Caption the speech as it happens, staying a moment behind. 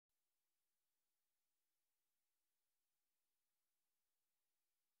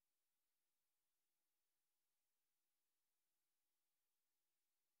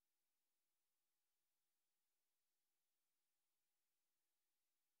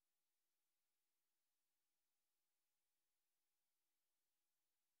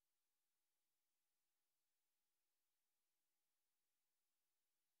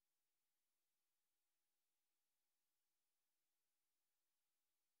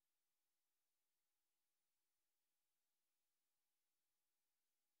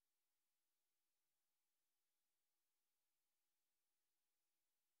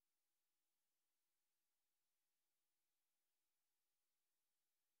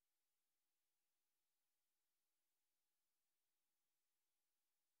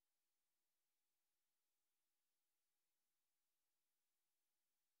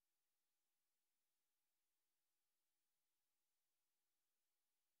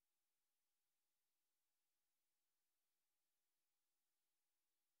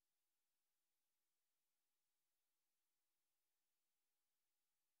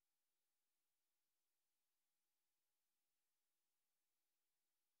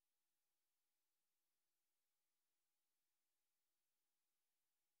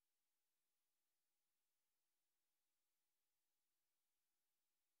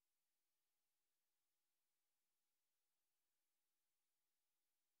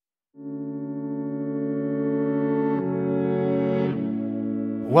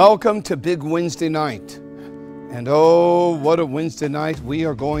Welcome to Big Wednesday night. And oh, what a Wednesday night we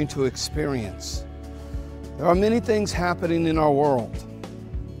are going to experience. There are many things happening in our world.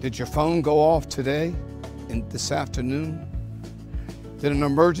 Did your phone go off today and this afternoon? Did an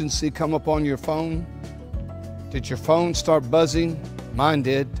emergency come up on your phone? Did your phone start buzzing? Mine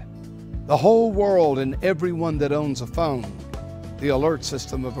did. The whole world and everyone that owns a phone, the alert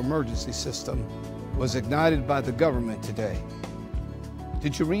system of emergency system, was ignited by the government today.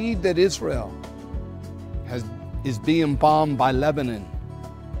 Did you read that Israel is being bombed by Lebanon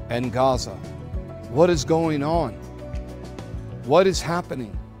and Gaza? What is going on? What is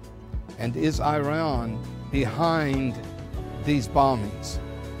happening? And is Iran behind these bombings?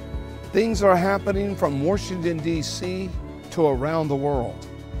 Things are happening from Washington, D.C. to around the world.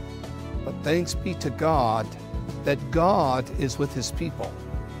 But thanks be to God that God is with His people.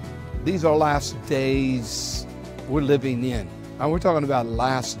 These are last days we're living in. Now we're talking about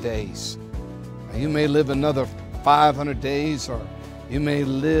last days. Now, you may live another 500 days, or you may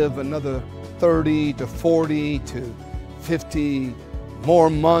live another 30 to 40 to 50 more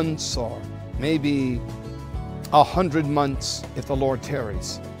months, or maybe 100 months if the Lord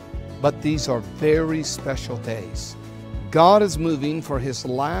tarries. But these are very special days. God is moving for His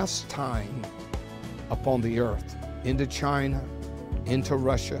last time upon the earth, into China, into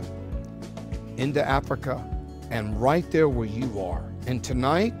Russia, into Africa, and right there where you are. And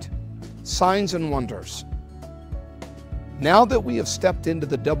tonight, signs and wonders. Now that we have stepped into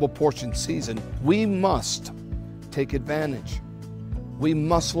the double portion season, we must take advantage. We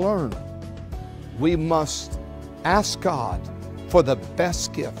must learn. We must ask God for the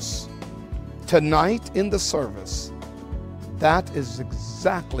best gifts. Tonight in the service, that is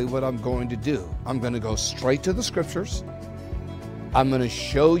exactly what I'm going to do. I'm going to go straight to the scriptures. I'm going to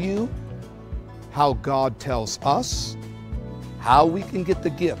show you how God tells us how we can get the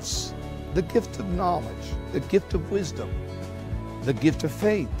gifts, the gift of knowledge, the gift of wisdom, the gift of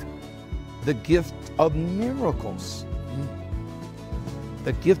faith, the gift of miracles,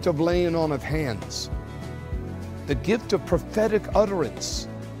 the gift of laying on of hands, the gift of prophetic utterance.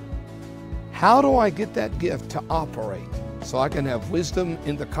 How do I get that gift to operate so I can have wisdom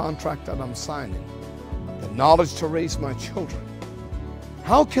in the contract that I'm signing, the knowledge to raise my children?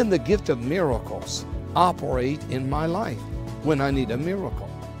 How can the gift of miracles operate in my life when I need a miracle?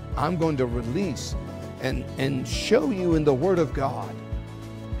 I'm going to release and show you in the Word of God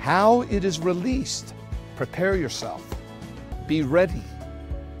how it is released. Prepare yourself. Be ready.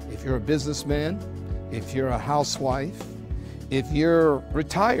 If you're a businessman, if you're a housewife, if you're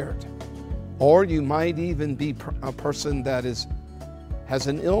retired, or you might even be a person that has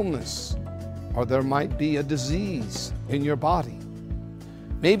an illness, or there might be a disease in your body.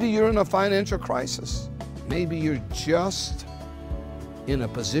 Maybe you're in a financial crisis. Maybe you're just in a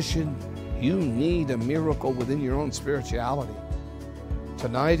position you need a miracle within your own spirituality.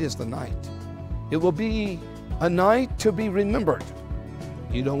 Tonight is the night. It will be a night to be remembered.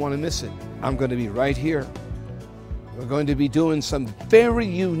 You don't want to miss it. I'm going to be right here. We're going to be doing some very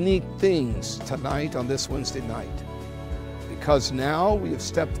unique things tonight on this Wednesday night, because now we have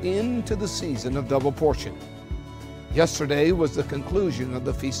stepped into the season of double portion. Yesterday was the conclusion of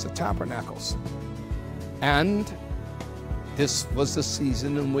the Feast of Tabernacles. And this was the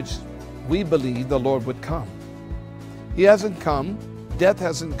season in which we believed the Lord would come. He hasn't come. Death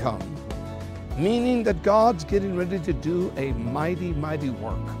hasn't come. Meaning that God's getting ready to do a mighty, mighty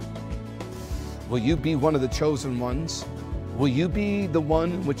work. Will you be one of the chosen ones? Will you be the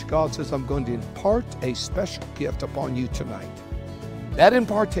one in which God says, I'm going to impart a special gift upon you tonight? That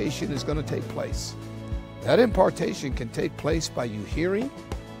impartation is going to take place. That impartation can take place by you hearing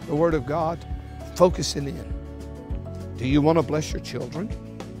the Word of God, focusing in. Do you want to bless your children?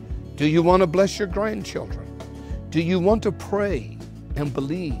 Do you want to bless your grandchildren? Do you want to pray and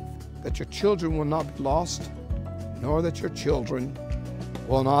believe that your children will not be lost, nor that your children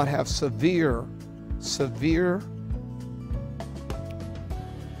will not have severe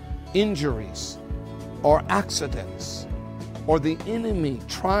injuries or accidents, or the enemy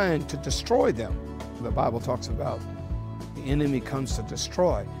trying to destroy them? The Bible talks about the enemy comes to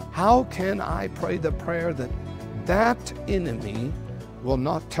destroy. How can I pray the prayer that that enemy will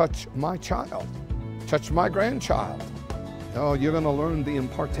not touch my child, touch my grandchild? No, you're going to learn the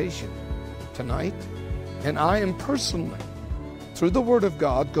impartation tonight. And I am personally, through the Word of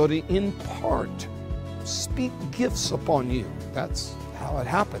God, going to impart, speak gifts upon you. That's how it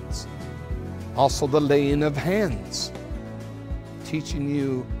happens. Also the laying of hands, teaching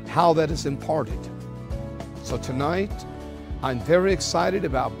you how that is imparted. So tonight, I'm very excited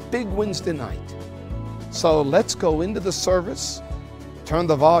about Big Wednesday night. So let's go into the service turn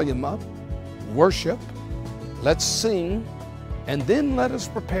the volume up, worship, let's sing, and then let us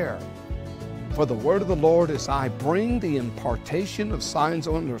prepare for the word of the Lord as I bring the impartation of signs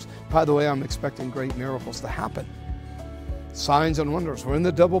and wonders. By the way, I'm expecting great miracles to happen. Signs and wonders. We're in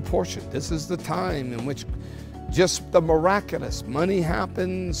the double portion. This is the time in which just the miraculous, money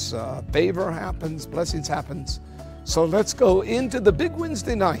happens, favor happens, blessings happens. So let's go into the big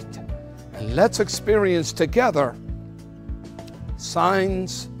Wednesday night and let's experience together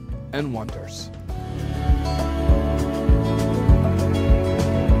signs and wonders.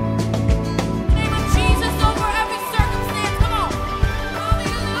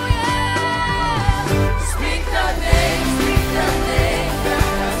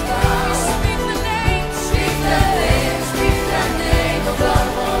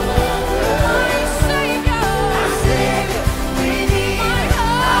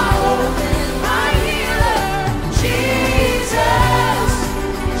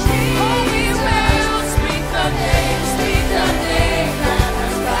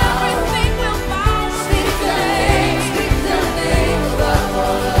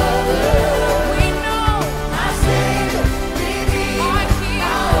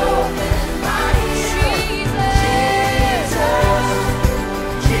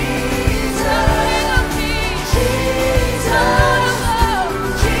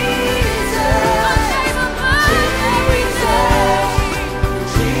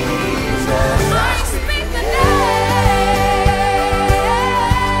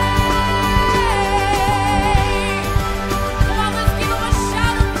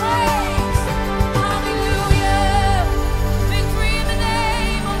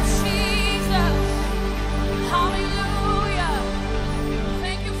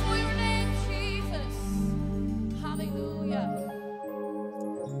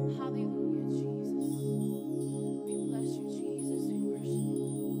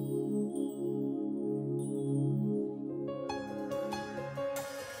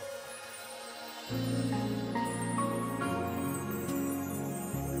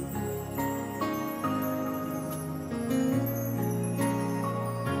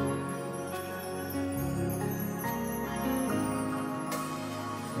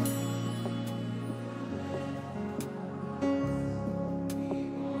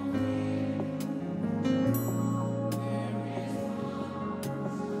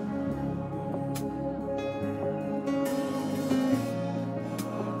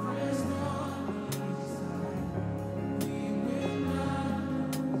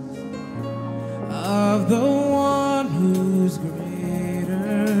 Of the one who's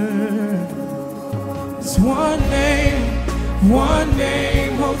greater. It's one name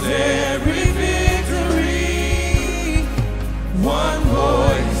holds every victory. One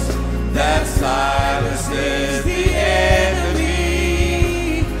voice that silences the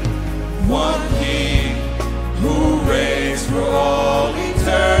enemy. One King who reigns for all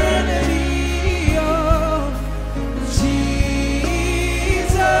eternity. Oh, Jesus.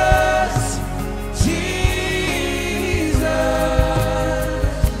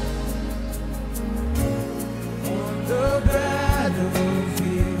 On the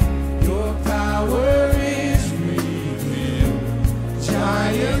battlefield, your power is revealed.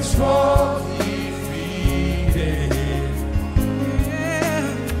 Giants fall defeated. Yeah.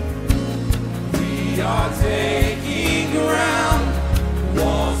 We are taking ground.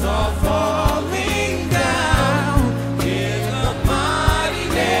 Walls are falling down in the mighty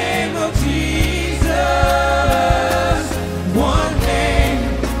name of Jesus.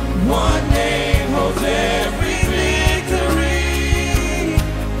 One name holds every victory.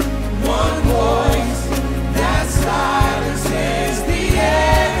 One voice that silences the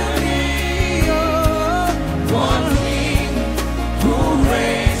enemy.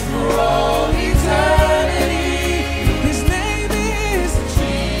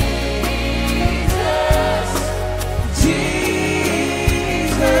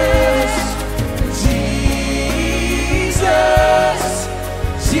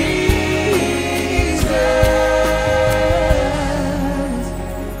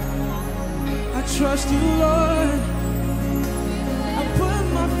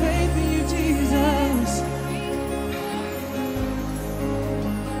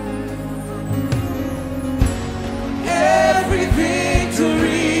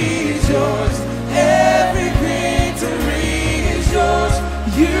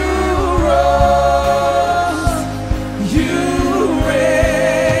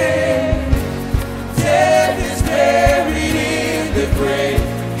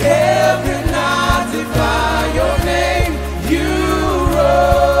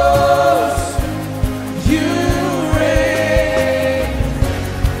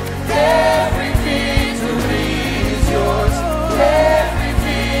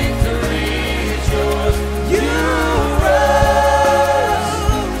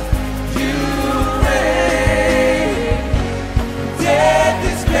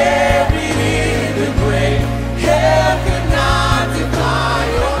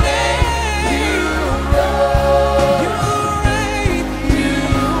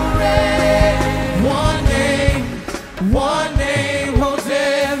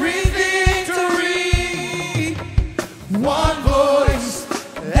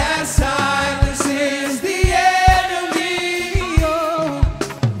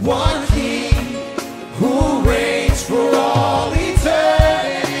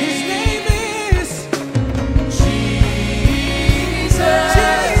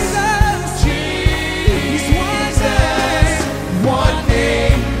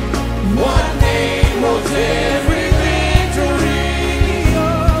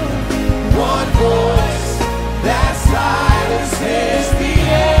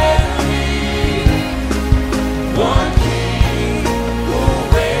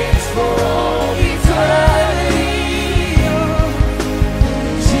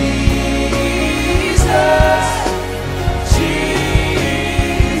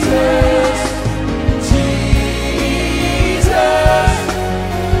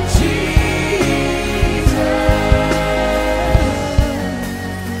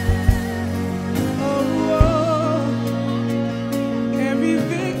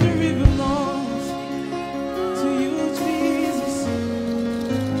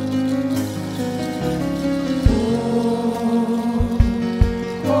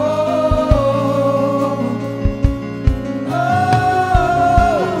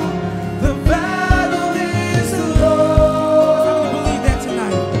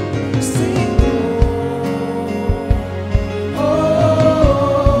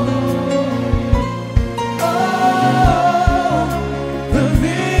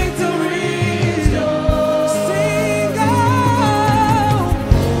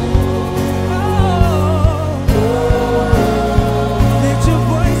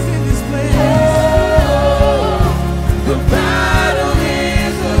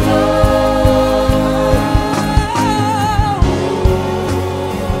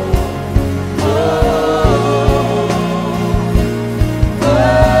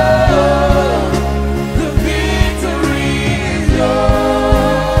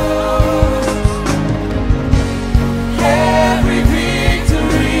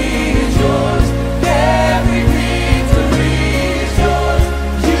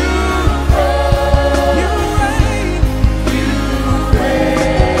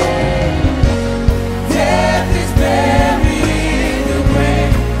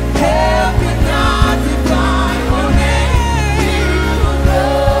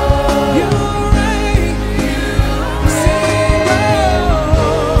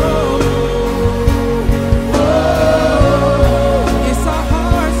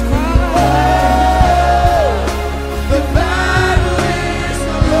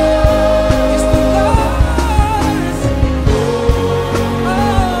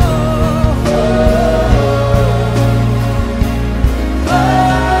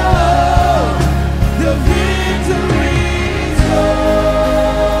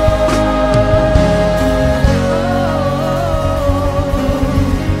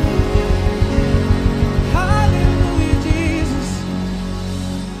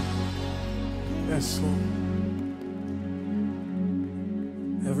 Yes, Lord.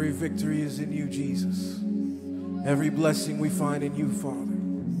 Every victory is in you, Jesus. Every blessing we find in you, Father.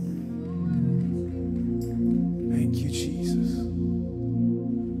 Thank you, Jesus.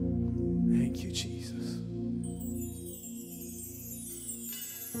 Thank you, Jesus.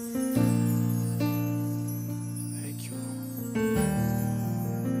 Thank you, Lord.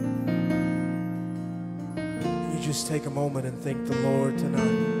 Can you just take a moment and thank the Lord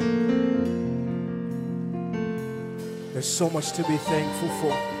tonight? There's so much to be thankful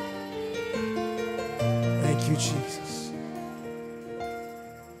for. Thank you, Jesus.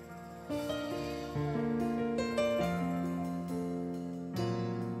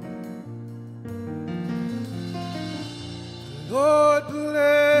 Lord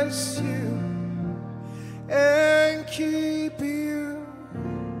bless you and keep you.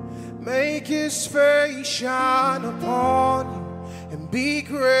 Make his face shine upon you and be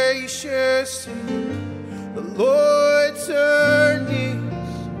gracious to you. The Lord turn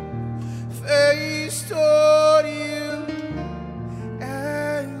his face toward you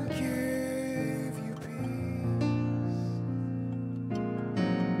and give you peace.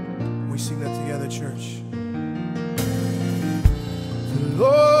 We sing that together, church. The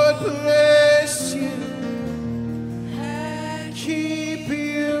Lord bless you and keep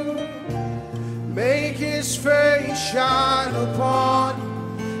you. Make his face shine upon you.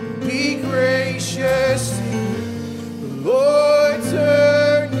 Be gracious to you. The Lord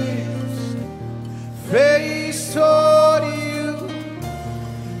turn his face toward you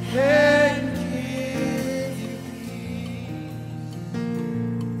and give you peace.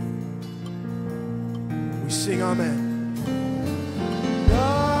 We sing amen.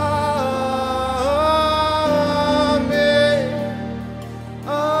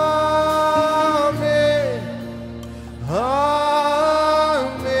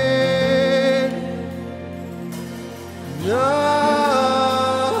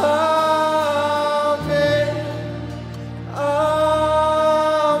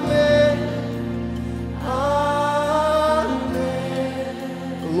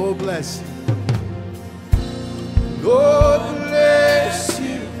 Lord bless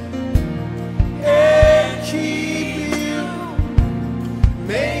you and keep you.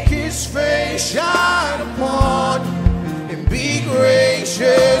 Make his face shine upon you and be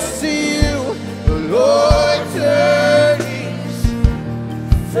gracious to you. The Lord turn his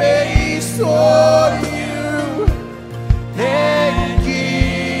face toward you and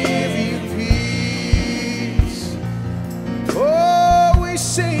give you peace. Oh, we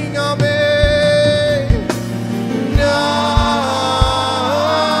sing amen.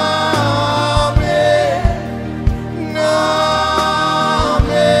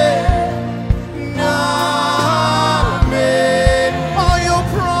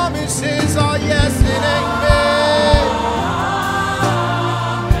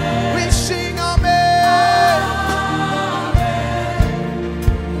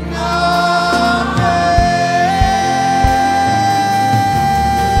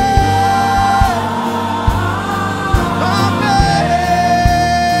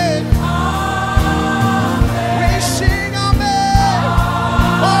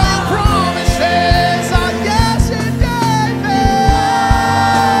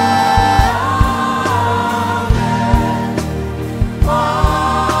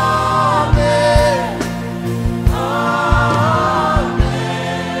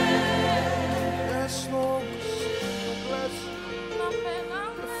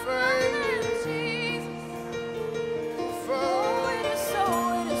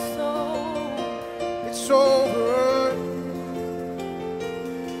 Over.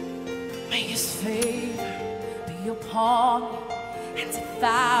 May his favor be upon you and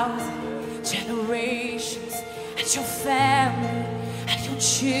 1,000 generations, and your family, and your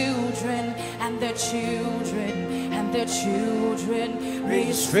children, and their children, and their children. May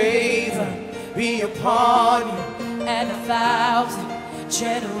his favor be upon you and 1,000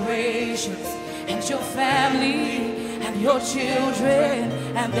 generations, and your family, and your children,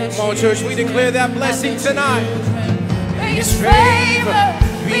 and their children. Come on, church, we declare that blessing tonight. May his favor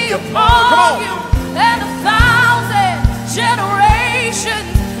be upon you and 1,000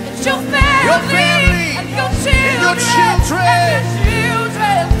 generations, and your family, and your children,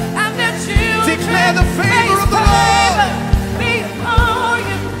 and their children. Declare the favor of the Lord. Be upon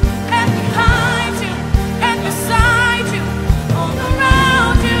you and behind you and beside you, all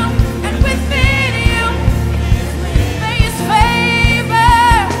around you and within you. May his favor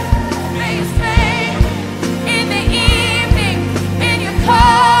in the evening, in your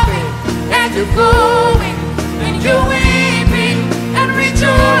coming and your going, in your weeping and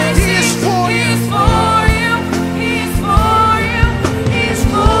rejoicing. He is for you.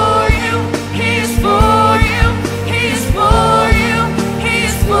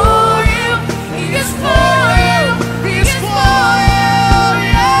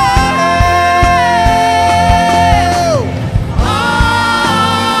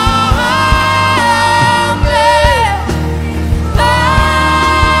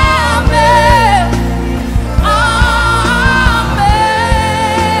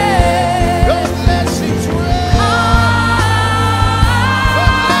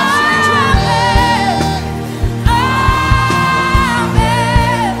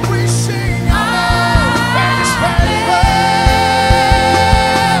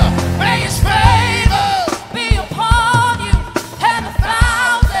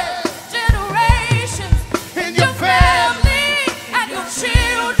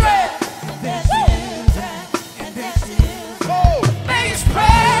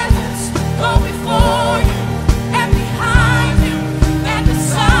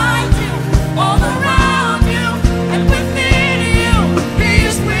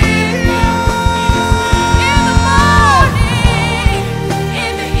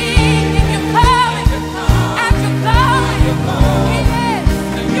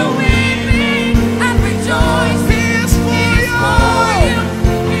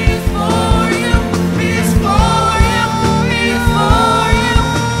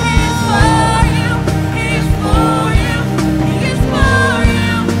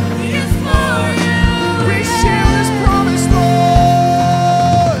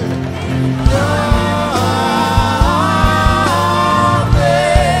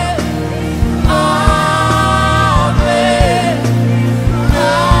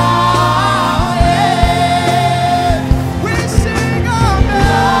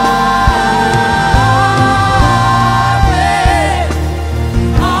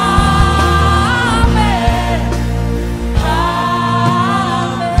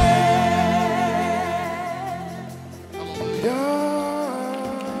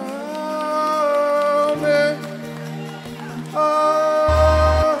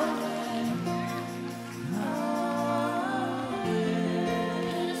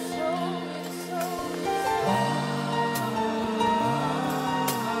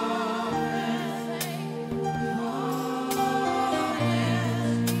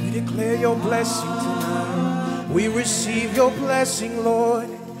 declare your blessing tonight. We receive your blessing, Lord.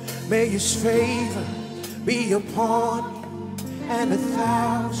 May his favor be upon you and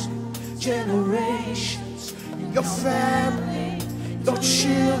 1,000 generations. Your family, your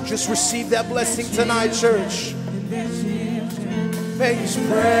children. Just receive that blessing tonight, church. May his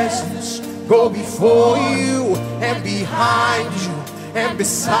presence go before you and behind you and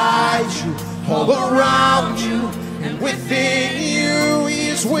beside you, all around you and within you. He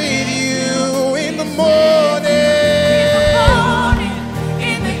is with you in the morning,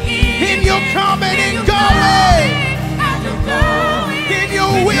 in the evening, in your coming and going, in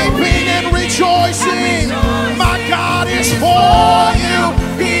your weeping and rejoicing. My God is for you.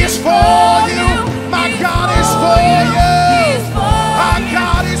 He is for you. My God is for you. My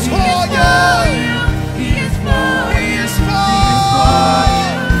God is for you. He is for you.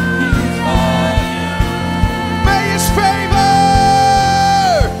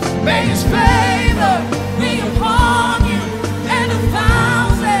 May his favor be upon you and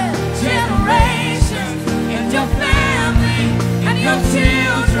 1,000 generations, and your family and your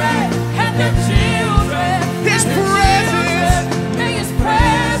children and their children. His presence. May his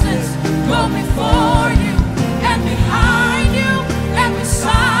presence go before you and behind you and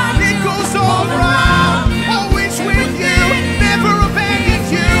beside you. It goes all around, always with you, never abandoned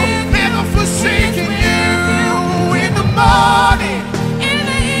you, never forsaken you. In the morning, In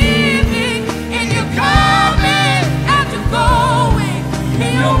the evening, in your coming and your going,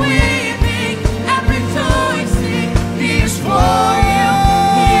 in your weeping and rejoicing. He is for you.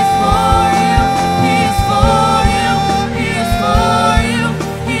 He is for you. He is for you. He is for you.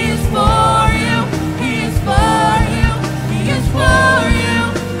 He is for you. He is for you. He is for you.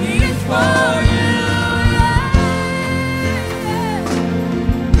 He is for you.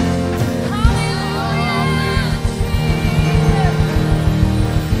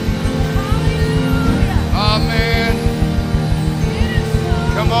 Amen.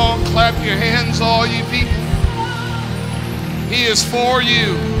 Come on, clap your hands, all you people. He is for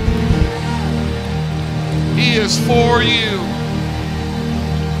you. He is for you.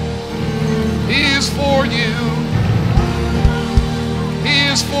 He is for you. He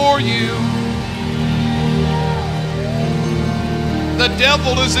is for you. The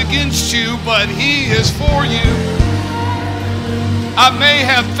devil is against you, but he is for you. I may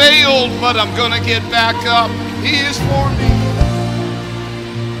have failed, but I'm going to get back up. He is for me.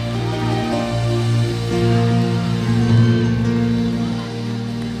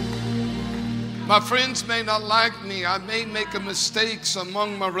 My friends may not like me. I may make mistakes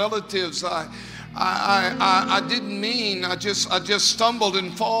among my relatives. I didn't mean. I just stumbled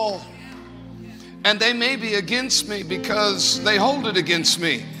and fall. And they may be against me because they hold it against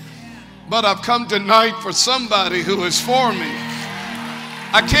me. But I've come tonight for somebody who is for me.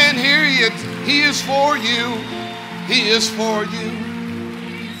 I can't hear you. He is for you. He is for you.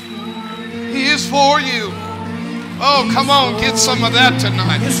 He is for you. Oh, come on, get some of that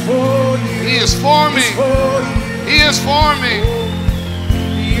tonight. He is for me. He is for me. He is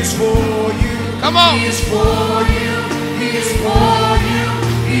for you. Come on. He is for you. He is for you.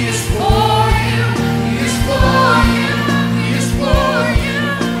 He is for you. He is for you. He is for you.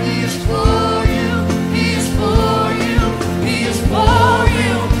 He is for you. He is for you. He is for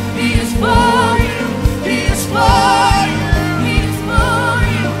you. He is for you. He is for you. He is for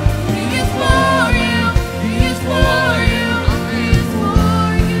you. He is for you. He is for you. He is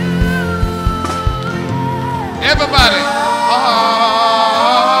for you. Everybody.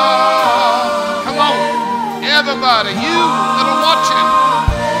 Come on. Everybody. You that are watching,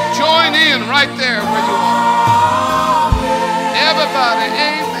 join in right there where you are. Everybody.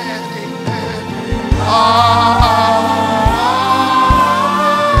 Amen. Amen.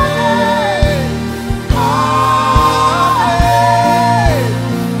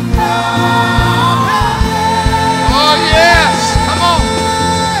 Oh, yes. Come on.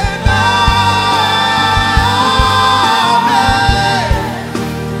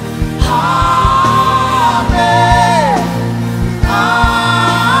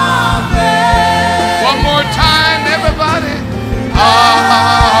 One more time, everybody.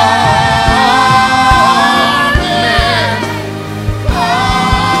 Amen.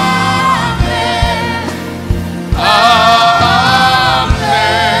 Amen.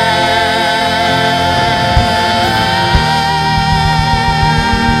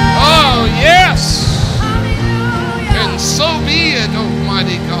 Oh, yes. And so be it,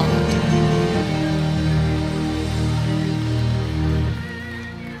 Almighty God.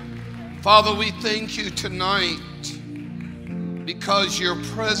 Father, we thank you tonight because your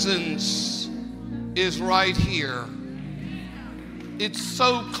presence is right here It's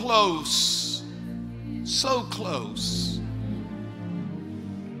so close, so close,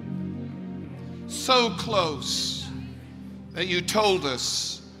 so close that you told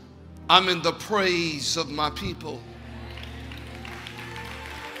us, I'm in the praise of my people.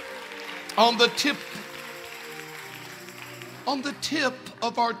 On the tip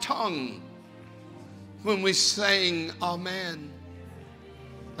of our tongue when we sang Amen.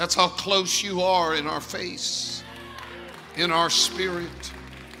 That's how close you are in our face, in our spirit.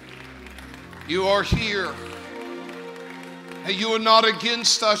 You are here. And you are not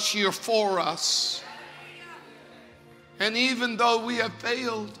against us, you're for us. And even though we have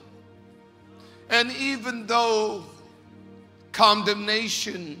failed, and even though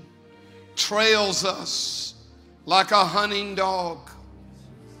condemnation trails us like a hunting dog,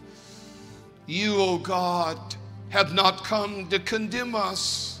 you, O God, have not come to condemn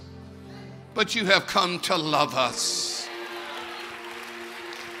us, but you have come to love us.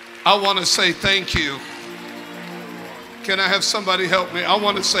 I want to say thank you. Can I have somebody help me? I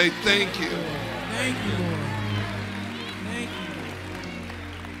want to say thank you. Thank you, Lord. Thank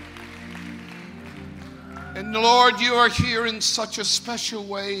you. And Lord, you are here in such a special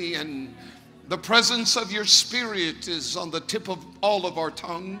way, and the presence of your Spirit is on the tip of all of our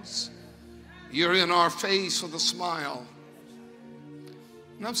tongues. You're in our face with a smile.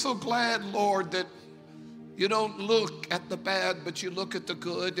 And I'm so glad, Lord, that you don't look at the bad, but you look at the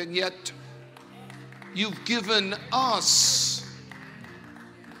good, and yet you've given us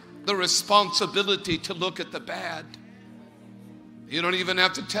the responsibility to look at the bad. You don't even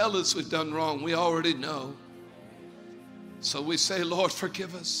have to tell us we've done wrong. We already know. So we say, Lord,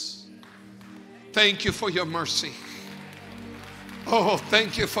 forgive us. Thank you for your mercy. Oh,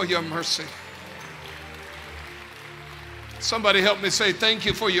 thank you for your mercy. Somebody help me say, thank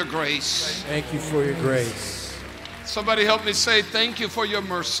you for your grace. Thank you for your grace. Somebody help me say, thank you for your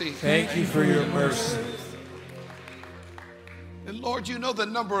mercy. Thank you for your mercy. And Lord, you know the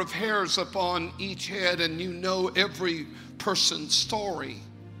number of hairs upon each head, and you know every person's story.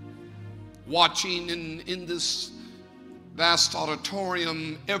 Watching in this vast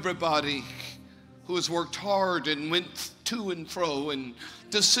auditorium, everybody who has worked hard and went to and fro, and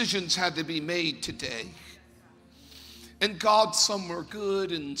decisions had to be made today. And God, some were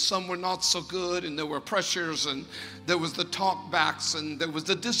good and some were not so good, and there were pressures, and there was the talkbacks, and there was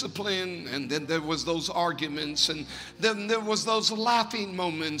the discipline, and then there was those arguments, and then there was those laughing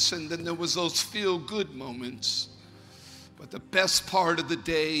moments, and then there was those feel-good moments. But the best part of the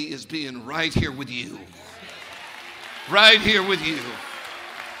day is being right here with you. Right here with you.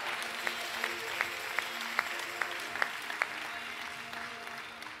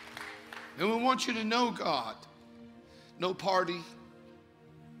 And we want you to know, God, no party,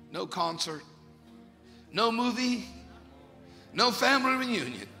 no concert, no movie, no family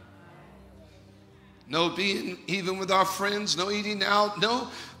reunion, no being even with our friends, no eating out,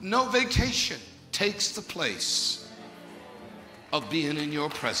 no vacation takes the place of being in your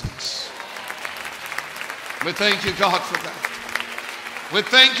presence. We thank you, God, for that. We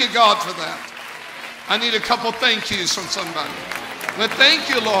thank you, God, for that. I need a couple thank yous from somebody. We thank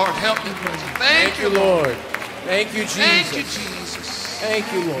you, Lord. Help me, present. Thank you, Lord. Thank you, Jesus. Thank you, Jesus.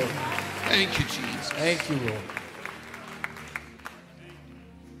 Thank you, Lord. Thank you, Jesus. Thank you, Lord.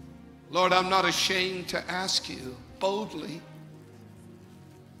 Lord, I'm not ashamed to ask you boldly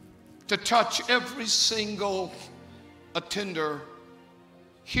to touch every single attender,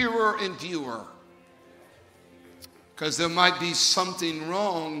 hearer, and viewer, because there might be something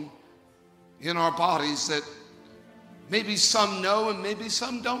wrong in our bodies that maybe some know and maybe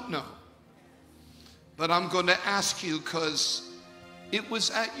some don't know. But I'm going to ask you, because it was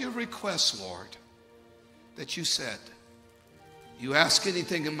at your request, Lord, that you said, you ask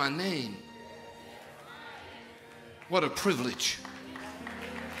anything in my name. What a privilege.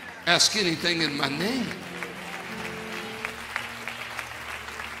 Ask anything in my name.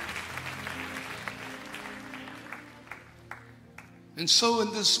 And so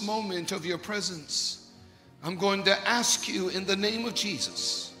in this moment of your presence, I'm going to ask you in the name of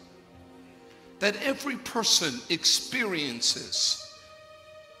Jesus that every person experiences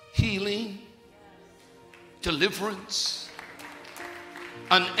healing, deliverance,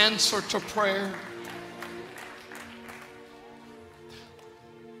 an answer to prayer.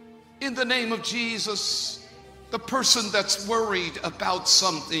 In the name of Jesus, the person that's worried about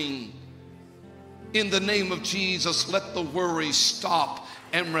something, in the name of Jesus, let the worry stop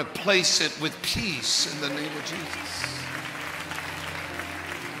and replace it with peace in the name of Jesus.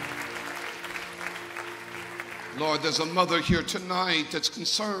 Lord, there's a mother here tonight that's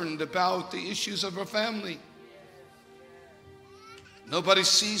concerned about the issues of her family. Nobody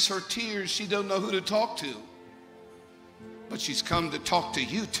sees her tears. She don't know who to talk to. But she's come to talk to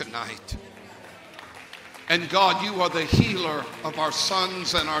you tonight. And God, you are the healer of our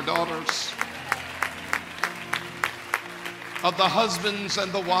sons and our daughters, of the husbands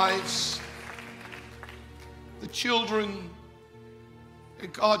and the wives, the children.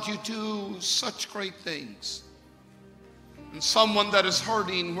 And God, you do such great things. And someone that is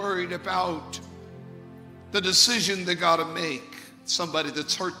hurting, worried about the decision they got to make, somebody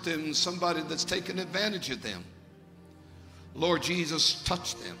that's hurt them, somebody that's taken advantage of them. Lord Jesus,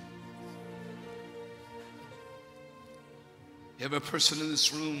 touch them. Every person in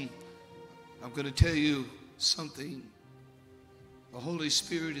this room, I'm going to tell you something. The Holy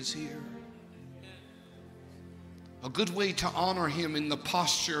Spirit is here. A good way to honor him in the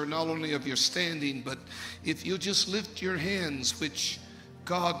posture not only of your standing, but if you just lift your hands, which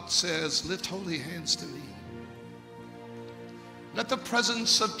God says, lift holy hands to me. Let the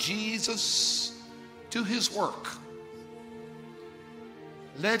presence of Jesus do his work.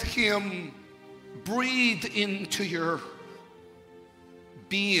 Let him breathe into your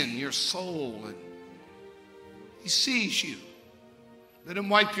being, your soul. And he sees you. Let him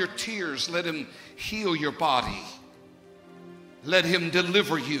wipe your tears. Let him heal your body. Let him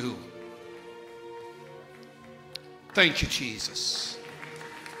deliver you. Thank you, Jesus.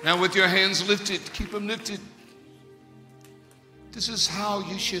 Now with your hands lifted, keep them lifted. This is how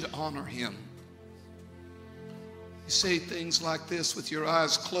you should honor him. You say things like this with your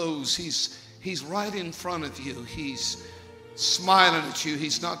eyes closed. He's right in front of you. He's smiling at you.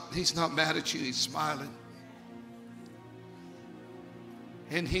 He's not mad at you. He's smiling.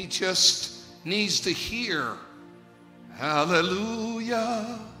 And he just needs to hear,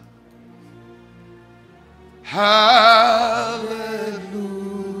 hallelujah, hallelujah.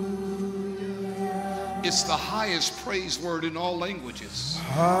 It's the highest praise word in all languages.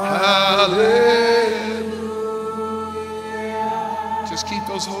 Hallelujah. Just keep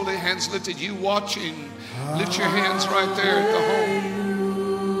those holy hands lifted. You watching, lift your hands right there at the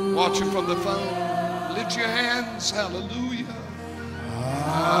home. Watching from the phone. Lift your hands, hallelujah.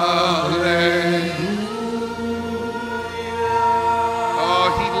 Hallelujah. Oh,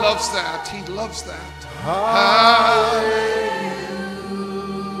 he loves that. He loves that. Hallelujah.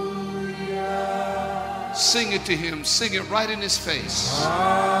 Sing it to him. Sing it right in his face.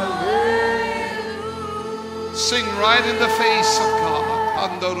 Hallelujah. Sing right in the face of God.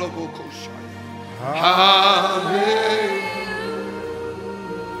 Hallelujah.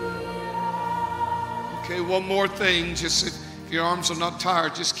 Okay, one more thing. Just if your arms are not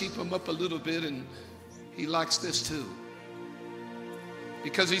tired, just keep them up a little bit, and he likes this too.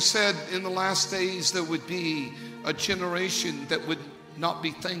 Because he said in the last days there would be a generation that would not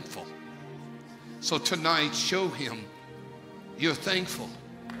be thankful. So tonight, show him you're thankful.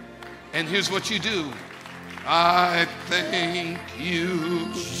 And here's what you do. I thank you,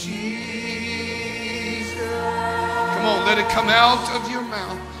 Jesus. Come on, let it come out of your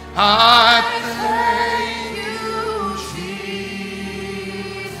mouth. I thank you,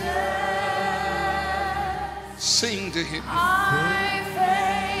 Jesus. Sing to him. I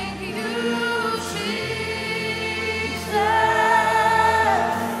thank you, Jesus.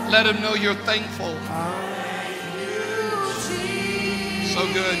 Let him know you're thankful. So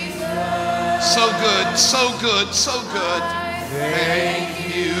good. So good. So good. So good.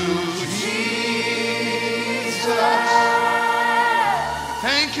 Thank you, Jesus.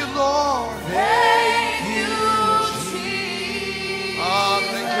 Thank you, Lord. Thank you, Jesus. Ah,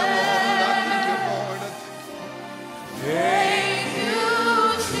 thank you, Lord. I thank you, Lord. Thank you,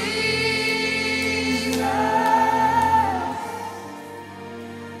 Jesus.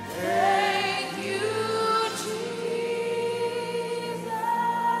 Thank you, Jesus.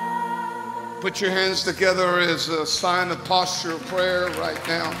 Put your hands together as a sign of posture of prayer right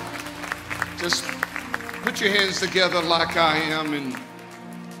now. Just put your hands together like I am, and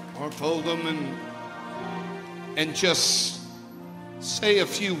or fold them, and just say a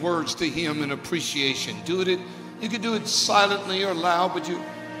few words to him in appreciation. Do it. You can do it silently or loud, but you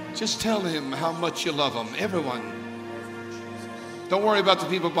just tell him how much you love him. Everyone. Don't worry about the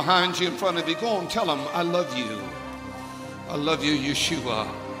people behind you, in front of you. Go on, tell them, I love you. I love you, Yeshua.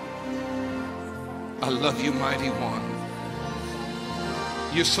 I love you, Mighty One.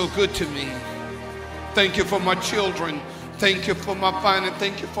 You're so good to me. Thank you for my children. Thank you for my finance.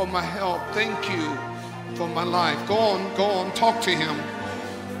 Thank you for my health. Thank you for my life. Go on, talk to him.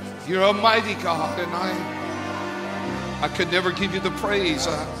 You're a mighty God, and I could never give you the praise.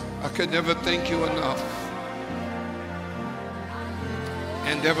 I could never thank you enough.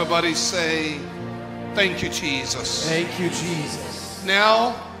 And everybody say, thank you, Jesus. Thank you, Jesus.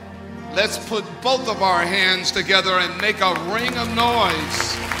 Now, let's put both of our hands together and make a ring of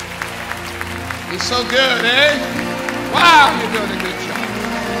noise. He's so good, eh? Wow, you're doing a good job.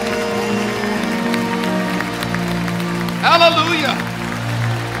 Hallelujah.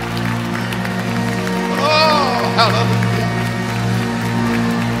 Oh, hallelujah.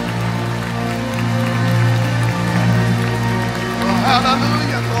 Oh,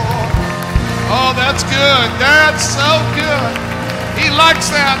 hallelujah, Lord. Oh, that's good. That's so good. He likes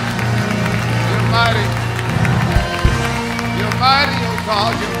that. You're mighty. You're mighty, oh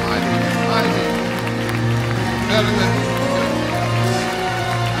God. You're mighty. You're mighty. Better than good.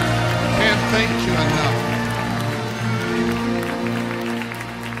 Can't thank you enough.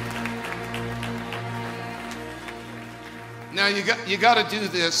 Now you got to do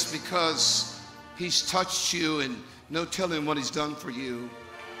this because he's touched you and no telling what he's done for you.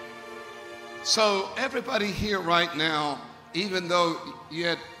 So everybody here right now, even though you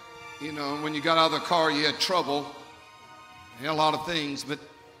had, when you got out of the car, you had trouble, you had a lot of things, but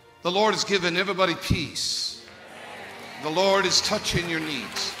the Lord has given everybody peace. The Lord is touching your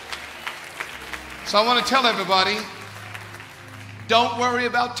needs. So I want to tell everybody, don't worry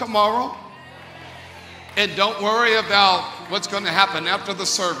about tomorrow. And don't worry about what's going to happen after the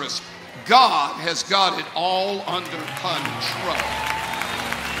service. God has got it all under control.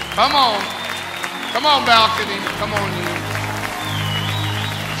 Come on. Come on, balcony. Come on, you.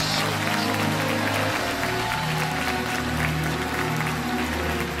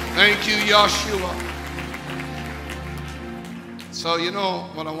 Thank you, Yeshua. So you know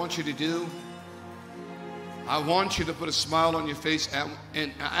what I want you to do? I want you to put a smile on your face,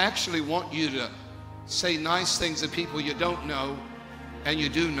 and I actually want you to say nice things to people you don't know and you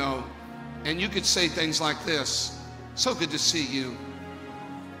do know. And you could say things like this: so good to see you.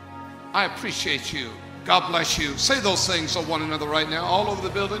 I appreciate you. God bless you. Say those things to one another right now, all over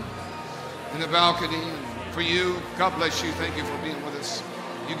the building, in the balcony. And for you, God bless you. Thank you for being with us.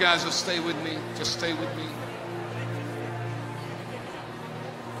 You guys will stay with me. Just stay with me.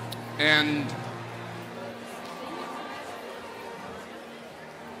 And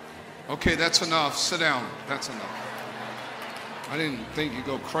okay, that's enough. Sit down. That's enough. I didn't think you'd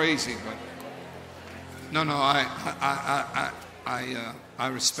go crazy, but no, I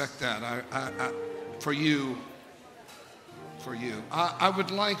respect that. For you. I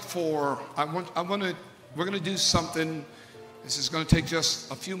would like we're going to do something. This is going to take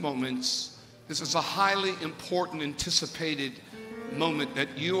just a few moments. This is a highly important, anticipated moment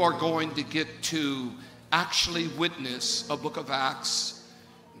that you are going to get to actually witness a book of Acts.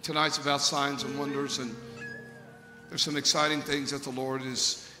 Tonight's about signs and wonders, and there's some exciting things that the Lord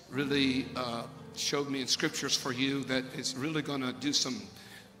has really showed me in scriptures for you that is really going to do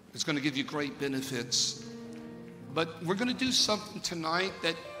it's going to give you great benefits. But we're going to do something tonight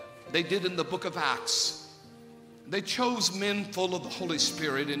that they did in the book of Acts. They chose men full of the Holy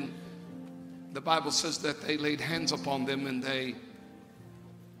Spirit, and the Bible says that they laid hands upon them and they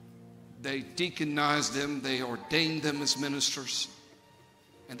deaconized them, they ordained them as ministers.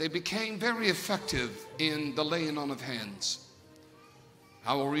 And they became very effective in the laying on of hands.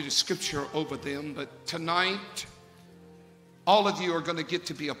 I will read a scripture over them, but tonight, all of you are going to get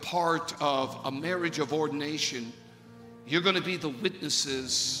to be a part of a marriage of ordination. You're going to be the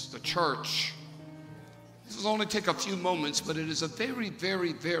witnesses, the church. This will only take a few moments, but it is a very,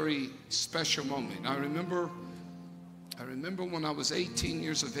 very, very special moment. I remember when I was 18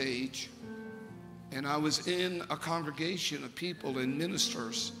 years of age, and I was in a congregation of people and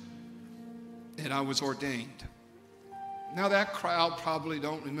ministers, and I was ordained. Now that crowd probably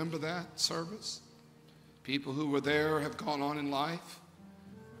don't remember that service. People who were there have gone on in life.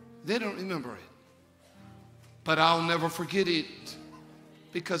 They don't remember it. But I'll never forget it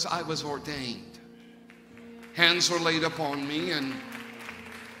because I was ordained. Hands were laid upon me and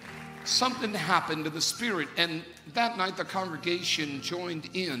something happened to the Spirit. And that night the congregation joined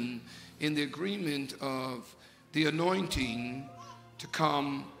in the agreement of the anointing to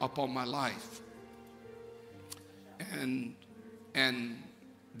come upon my life. And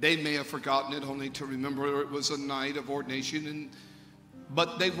they may have forgotten it, only to remember it was a night of ordination.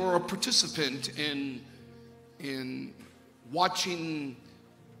 But they were a participant in watching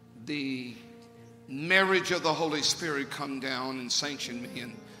the marriage of the Holy Spirit come down and sanction me.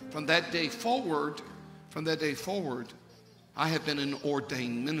 And from that day forward, I have been an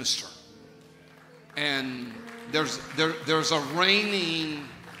ordained minister. And there's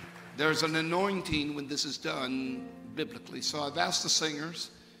an anointing when this is done biblically. So I've asked the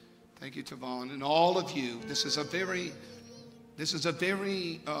singers, thank you, Tavon, and all of you. This is a very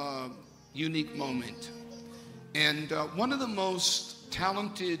unique moment. And one of the most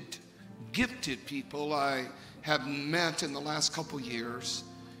talented, gifted people I have met in the last couple years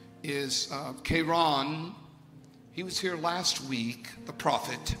is Kayron. He was here last week, the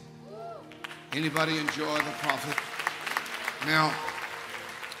prophet. Anybody enjoy the prophet? Now,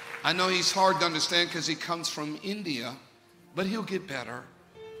 I know he's hard to understand because he comes from India, but he'll get better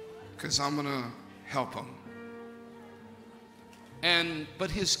because I'm going to help him.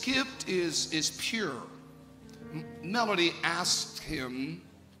 But his gift is pure. Melody asked him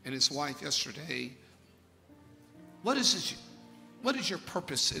and his wife yesterday, what is your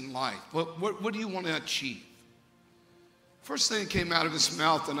purpose in life? What do you want to achieve? First thing that came out of his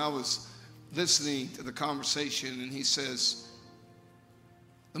mouth, and I was listening to the conversation, and he says,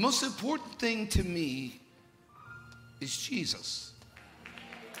 the most important thing to me is Jesus.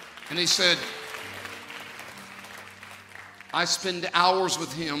 And he said, I spend hours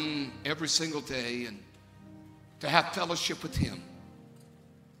with him every single day, and to have fellowship with him,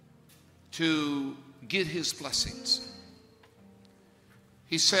 to get his blessings.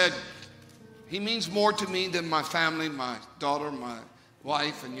 He said, he means more to me than my family, my daughter, my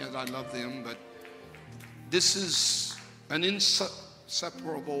wife, and yet I love them, but this is an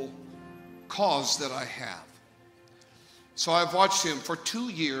inseparable cause that I have. So I've watched him for 2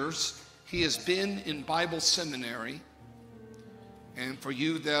 years. He has been in Bible seminary. And for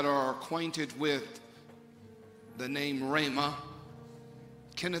you that are acquainted with the name Rhema,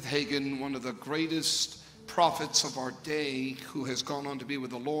 Kenneth Hagin, one of the greatest prophets of our day, who has gone on to be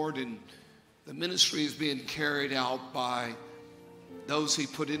with the Lord, and the ministry is being carried out by those he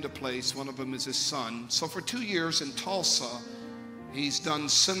put into place. One of them is his son. So for 2 years in Tulsa, he's done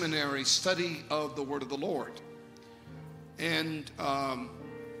seminary study of the word of the Lord. And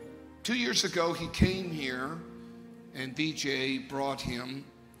 2 years ago, he came here, and VJ brought him.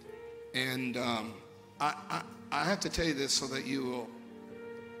 And I have to tell you this so that you will,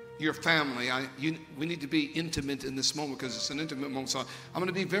 your family, we need to be intimate in this moment because it's an intimate moment. So I'm going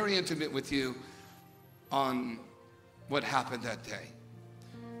to be very intimate with you on what happened that day.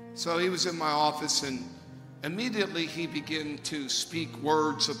 So he was in my office, and immediately he began to speak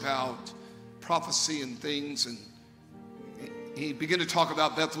words about prophecy and things, and he began to talk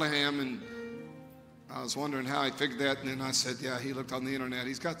about Bethlehem, and I was wondering how he figured that, and then I said, yeah, he looked on the internet.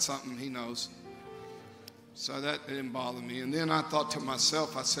 He's got something he knows. So that didn't bother me. And then I thought to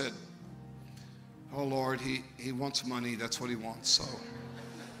myself, I said, oh, Lord, he wants money. That's what he wants.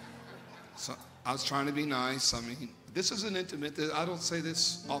 So I was trying to be nice. I mean, this is an intimate, I don't say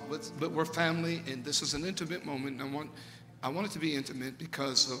this, but we're family, and this is an intimate moment. And I want it to be intimate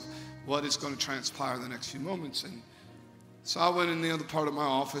because of what is going to transpire the next few moments. And so I went in the other part of my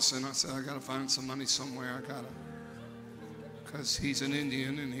office, and I said, I got to find some money somewhere. Because he's an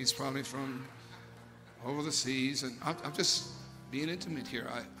Indian, and he's probably from over the seas, and I'm just being intimate here.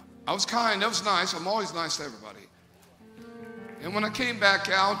 I was kind, I was nice. I'm always nice to everybody. And when I came back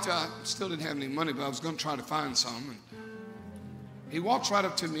out, I still didn't have any money, but I was going to try to find some. And he walks right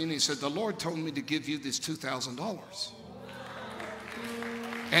up to me, and he said, the Lord told me to give you this $2,000.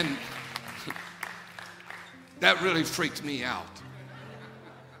 And that really freaked me out.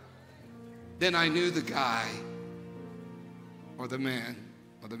 Then I knew the guy, or the man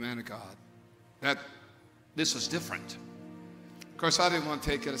of God, that this was different. Of course, I didn't want to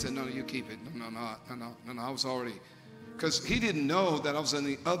take it. I said, no, you keep it. No. I was already, because he didn't know that I was in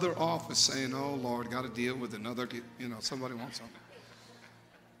the other office saying, oh, Lord, got to deal with another, somebody wants something.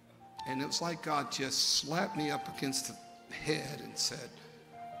 And it was like God just slapped me up against the head and said,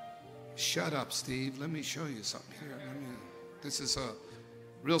 shut up, Steve. Let me show you something here. This is a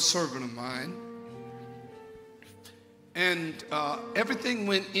real servant of mine. And everything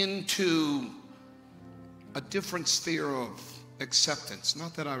went into a different sphere of acceptance.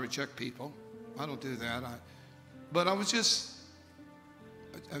 Not that I reject people. I don't do that. But I was just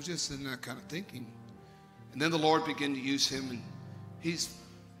in that kind of thinking. And then the Lord began to use him. And he's,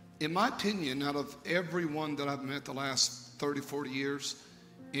 in my opinion, out of everyone that I've met the last 30, 40 years,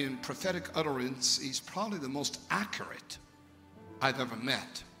 in prophetic utterance, he's probably the most accurate I've ever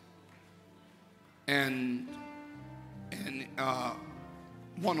met. And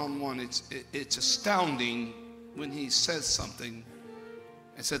one-on-one, it's astounding when he says something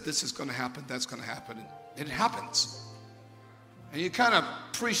and said, this is going to happen, that's going to happen, and it happens. And you kind of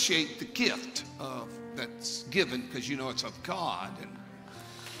appreciate the gift that's given because you know it's of God. And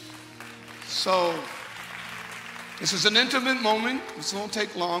so this is an intimate moment. This won't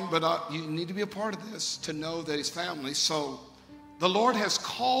take long, but you need to be a part of this to know that he's family. So the Lord has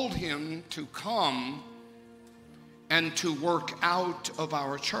called him to come and to work out of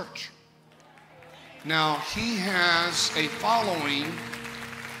our church. Now, he has a following.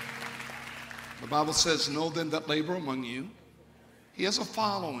 The Bible says, know them that labor among you. He has a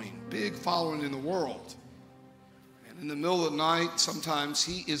following, big following in the world. And in the middle of the night, sometimes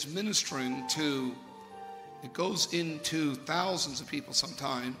he is ministering to, it goes into thousands of people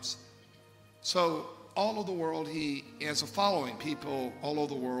sometimes. So all over the world, he has a following, people all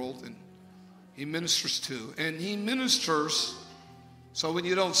over the world, and he ministers to. And he ministers, so when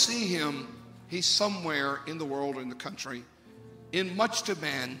you don't see him, he's somewhere in the world or in the country in much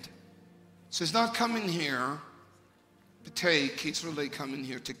demand. So he's not coming here to take, he's really coming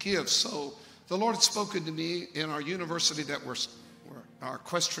here to give. So the Lord had spoken to me in our university that our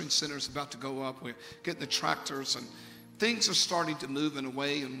equestrian center is about to go up. We're getting the tractors, and things are starting to move in a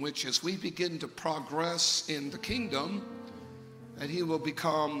way in which, as we begin to progress in the kingdom, that he will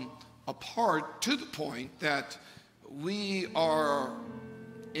become a part to the point that we are,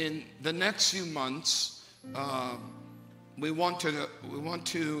 in the next few months, we want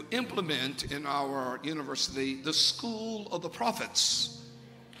to implement in our university the School of the Prophets.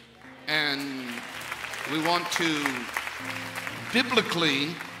 And we want to biblically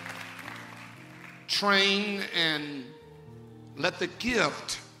train and let the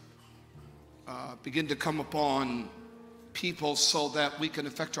gift begin to come upon people so that we can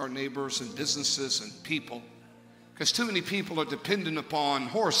affect our neighbors and businesses and people. Because too many people are dependent upon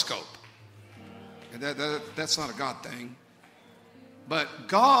horoscope. And that's not a God thing. But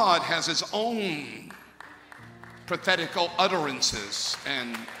God has his own prophetical utterances,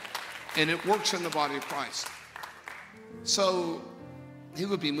 and it works in the body of Christ. So he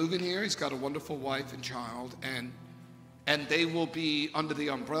will be moving here. He's got a wonderful wife and child, and they will be under the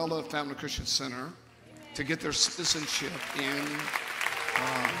umbrella of Family Christian Center to get their citizenship in.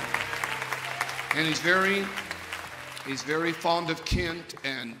 And he's very fond of Kent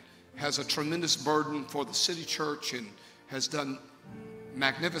and has a tremendous burden for the city church and has done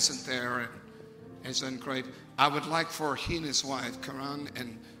magnificent there and has done great. I would like for he and his wife, Karan,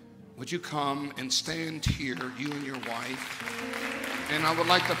 and would you come and stand here, you and your wife? And I would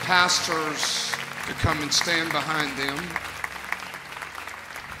like the pastors to come and stand behind them.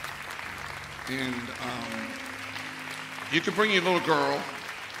 And you can bring your little girl.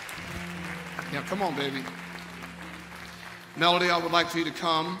 Yeah, come on, baby. Melody, I would like for you to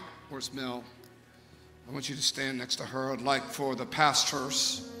come. Where's Mel? I want you to stand next to her. I'd like for the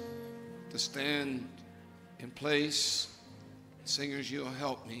pastors to stand in place. Singers, you'll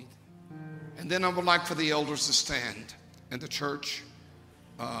help me. And then I would like for the elders to stand in the church.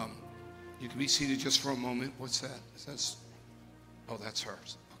 You can be seated just for a moment. What's that? Oh, that's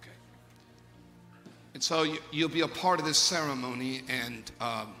hers. Okay. And so you'll be a part of this ceremony. And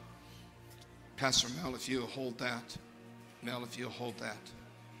Pastor Mel, if you'll hold that. Mel, if you'll hold that.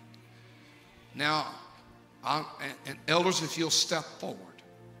 Now, and elders, if you'll step forward.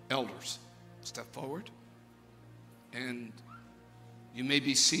 Elders, step forward. And you may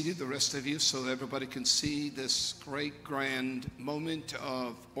be seated, the rest of you, so that everybody can see this great, grand moment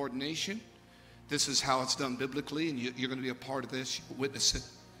of ordination. This is how it's done biblically, and you're going to be a part of this, witness it.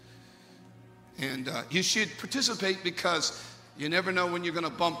 And you should participate, because you never know when you're going to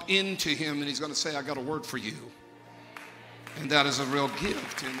bump into him and he's going to say, I got a word for you. And that is a real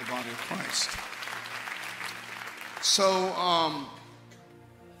gift in the body of Christ. So,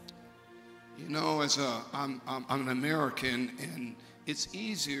 you know, I'm an American, and it's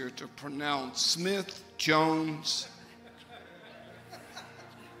easier to pronounce Smith, Jones,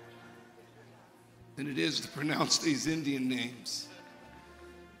 than it is to pronounce these Indian names.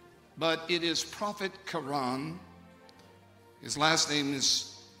 But it is Prophet Karan. His last name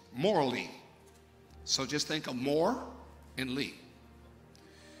is Morley. So just think of Moore and Lee.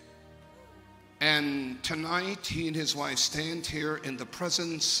 And tonight, he and his wife stand here in the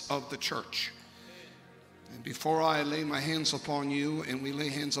presence of the church. And before I lay my hands upon you, and we lay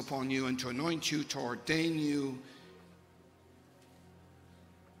hands upon you, and to anoint you, to ordain you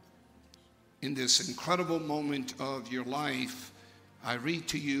in this incredible moment of your life, I read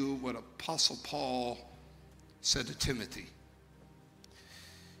to you what Apostle Paul said to Timothy.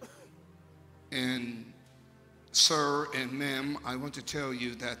 And sir and ma'am, I want to tell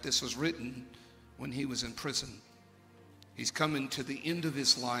you that this was written when he was in prison. He's coming to the end of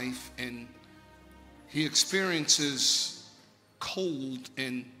his life, and he experiences cold,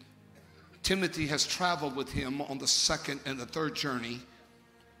 and Timothy has traveled with him on the second and the third journey.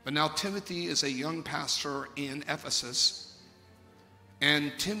 But now Timothy is a young pastor in Ephesus,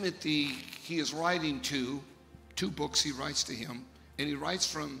 and Timothy, he is writing to two books he writes to him, and he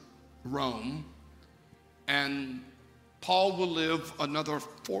writes from Rome, and Paul will live another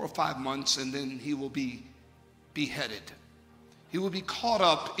 4 or 5 months, and then he will be beheaded. He will be caught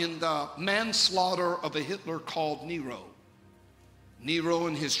up in the manslaughter of a Hitler called Nero. Nero,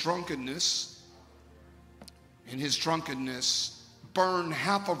 in his drunkenness, burned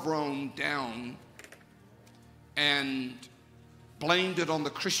half of Rome down and blamed it on the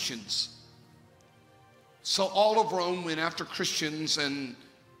Christians. So all of Rome went after Christians, and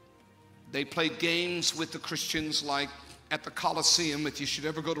they played games with the Christians, like at the Colosseum. If you should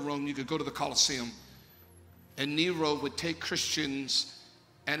ever go to Rome, you could go to the Colosseum. And Nero would take Christians,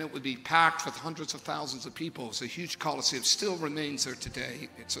 and it would be packed with hundreds of thousands of people. It's a huge Colosseum. It still remains there today.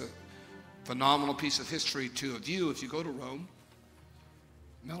 It's a phenomenal piece of history to view if you go to Rome.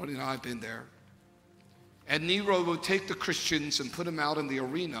 Melody and I have been there. And Nero would take the Christians and put them out in the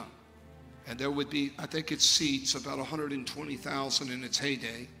arena. And there would be, I think it seats about 120,000 in its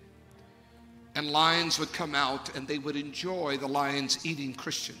heyday. And lions would come out, and they would enjoy the lions eating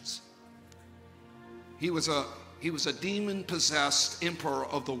Christians. He was a demon-possessed emperor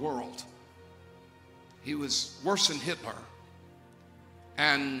of the world. He was worse than Hitler.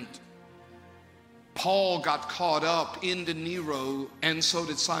 And Paul got caught up into Nero, and so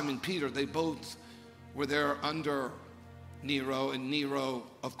did Simon Peter. They both were there under Nero, and Nero,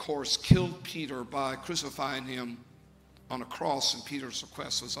 of course, killed Peter by crucifying him on a cross, and Peter's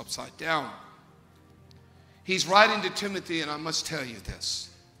request was upside down. He's writing to Timothy, and I must tell you this,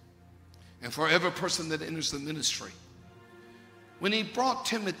 and for every person that enters the ministry, when he brought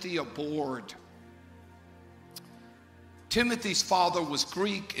Timothy aboard, Timothy's father was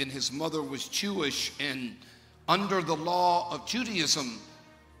Greek and his mother was Jewish, and under the law of Judaism,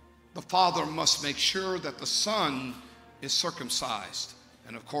 the father must make sure that the son is circumcised.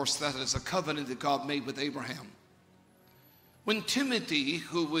 And of course, that is a covenant that God made with Abraham. When Timothy,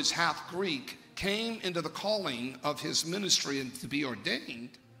 who was half Greek, came into the calling of his ministry and to be ordained,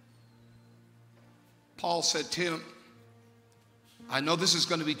 Paul said, Tim, I know this is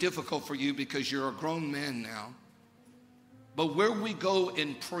going to be difficult for you because you're a grown man now, but where we go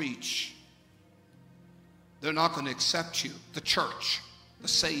and preach, they're not going to accept you, the church, the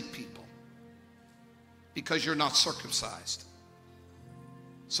saved people, because you're not circumcised.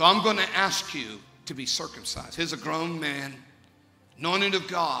 So I'm going to ask you to be circumcised. Here's a grown man, anointed of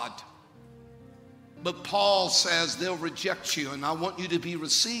God, but Paul says they'll reject you, and I want you to be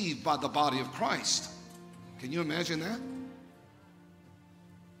received by the body of Christ. Can you imagine that?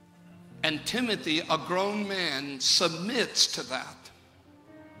 And Timothy, a grown man, submits to that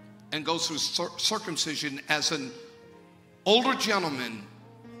and goes through circumcision as an older gentleman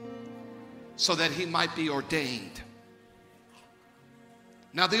so that he might be ordained.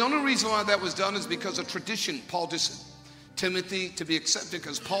 Now, the only reason why that was done is because of tradition. Paul just, Timothy, to be accepted,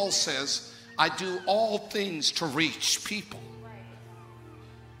 because Paul says, I do all things to reach people.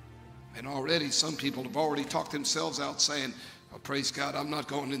 And already some people have already talked themselves out saying, oh, praise God, I'm not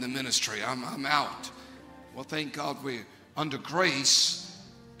going in the ministry. I'm out. Well, thank God we're under grace.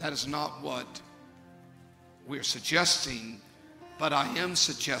 That is not what we're suggesting, but I am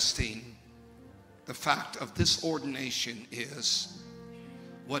suggesting the fact of this ordination is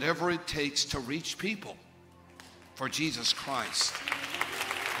whatever it takes to reach people for Jesus Christ.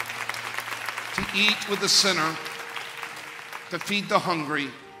 To eat with the sinner, to feed the hungry,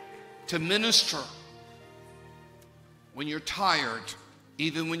 to minister when you're tired,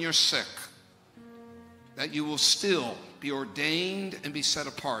 even when you're sick, that you will still be ordained and be set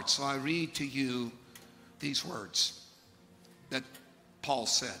apart. So I read to you these words that Paul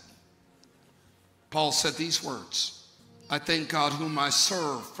said. Paul said these words, I thank God whom I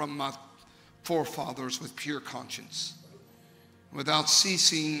serve from my forefathers with pure conscience. Without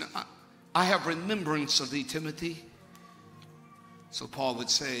ceasing, I have remembrance of thee, Timothy. So Paul would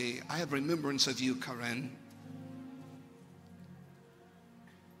say, I have remembrance of you, Karen.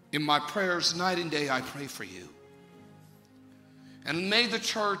 In my prayers night and day, I pray for you. And may the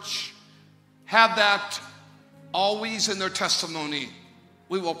church have that always in their testimony.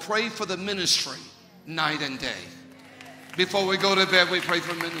 We will pray for the ministry night and day. Before we go to bed, we pray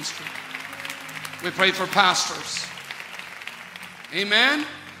for ministry. We pray for pastors. Amen?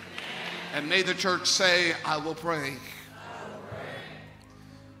 And may the church say, I will pray.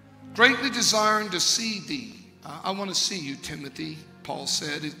 Greatly desiring to see thee. I want to see you, Timothy, Paul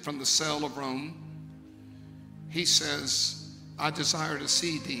said from the cell of Rome. He says, I desire to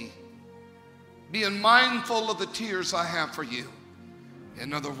see thee, being mindful of the tears I have for you.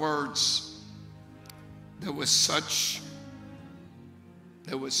 In other words, there was such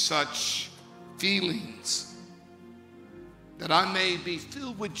feelings that I may be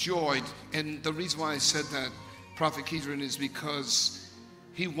filled with joy. And the reason why I said that, Prophet Kedron, is because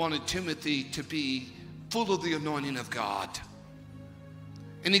he wanted Timothy to be full of the anointing of God.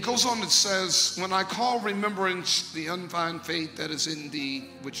 And he goes on and says, when I call remembrance the unfeigned faith that is in thee,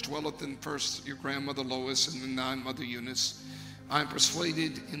 which dwelleth in first your grandmother Lois and in thy mother Eunice, I am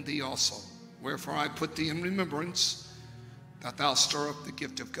persuaded in thee also. Wherefore I put thee in remembrance, that thou stir up the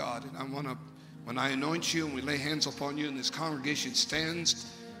gift of God. And I want to, when I anoint you and we lay hands upon you and this congregation stands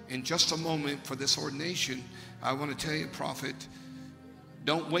in just a moment for this ordination, I want to tell you, prophet,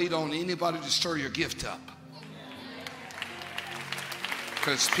 don't wait on anybody to stir your gift up.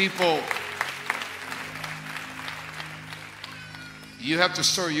 Because people, you have to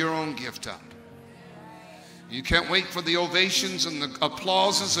stir your own gift up. You can't wait for the ovations and the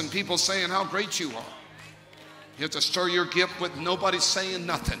applauses and people saying how great you are. You have to stir your gift with nobody saying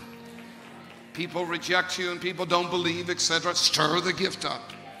nothing. People reject you and people don't believe, etc. Stir the gift up.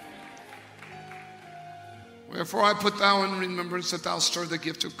 Wherefore I put thou in remembrance that thou stir the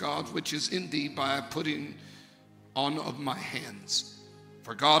gift of God which is in thee by putting on of my hands.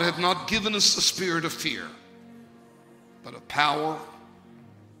 For God hath not given us the spirit of fear, but of power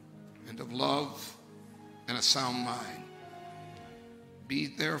and of love and a sound mind. Be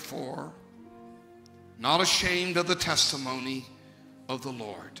therefore not ashamed of the testimony of the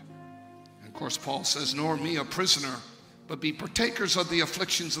Lord. And of course Paul says, nor me a prisoner, but be partakers of the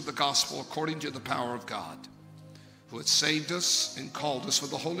afflictions of the gospel according to the power of God, who hath saved us and called us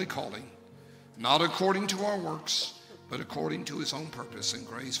with a holy calling, not according to our works, but according to his own purpose and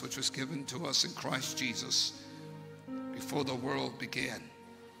grace, which was given to us in Christ Jesus before the world began.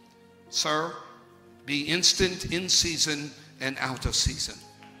 Sir, be instant in season and out of season.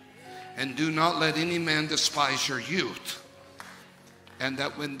 And do not let any man despise your youth. And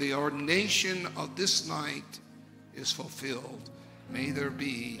that when the ordination of this night is fulfilled, may there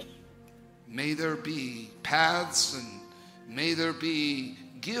be paths and may there be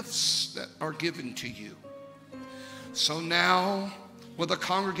gifts that are given to you. So now, will the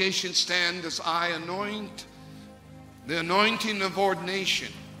congregation stand as I anoint the anointing of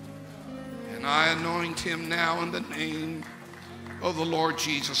ordination? And I anoint him now in the name of the Lord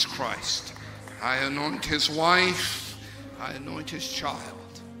Jesus Christ. I anoint his wife. I anoint his child.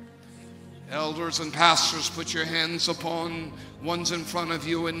 Elders and pastors, put your hands upon ones in front of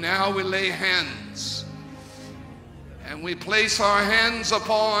you. And now we lay hands. And we place our hands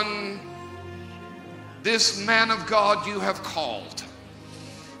upon this man of God you have called.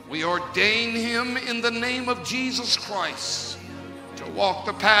 We ordain him in the name of Jesus Christ to walk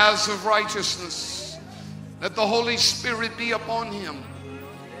the paths of righteousness. Let the Holy Spirit be upon him.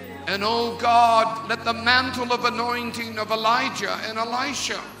 And oh God, let the mantle of anointing of Elijah and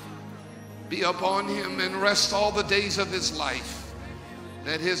Elisha be upon him and rest all the days of his life.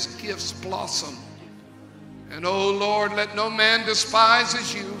 Let his gifts blossom. And oh Lord, let no man despise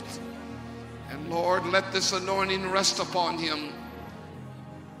his youth. And Lord, let this anointing rest upon him.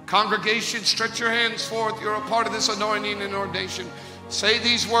 Congregation, stretch your hands forth. You're a part of this anointing and ordination. Say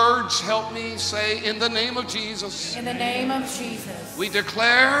these words. Help me say, in the name of Jesus. In the name of Jesus. We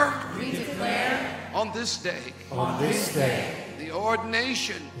declare on this day. The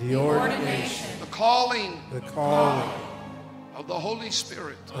ordination. The calling. Of the Holy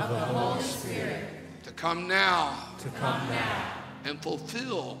Spirit. To come now. And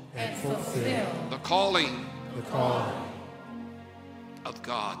fulfill the calling of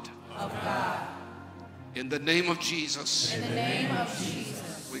God. In the name of Jesus.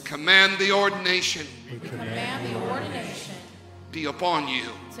 We command the ordination. Be upon you.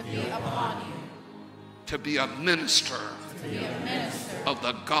 To be a minister of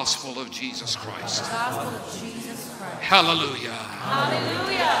the gospel of Jesus Christ. Hallelujah.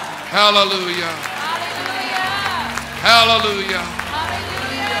 Hallelujah. Hallelujah.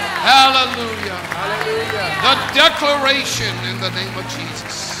 Hallelujah. The declaration in the name of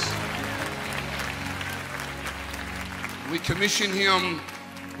Jesus. We commission him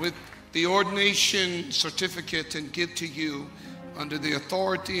with the ordination certificate and give to you under the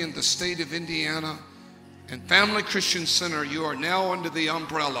authority in the state of Indiana and Family Christian Center. You are now under the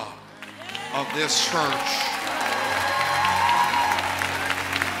umbrella of this church.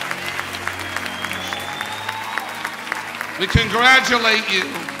 We congratulate you.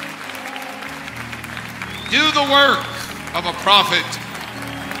 Do the work of a prophet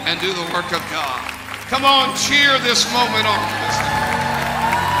and do the work of God. Come on, cheer this moment on.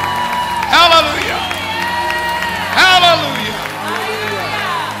 Hallelujah. Hallelujah.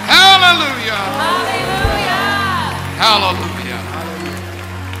 Hallelujah. Hallelujah.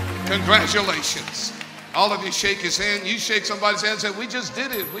 Congratulations. All of you shake his hand. You shake somebody's hand and say, we just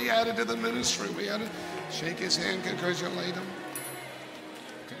did it. We added to the ministry. We added. Shake his hand, congratulate him.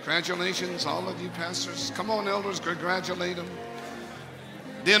 Congratulations, all of you pastors. Come on, elders, congratulate him.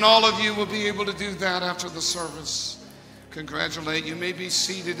 Then all of you will be able to do that after the service. Congratulate. You may be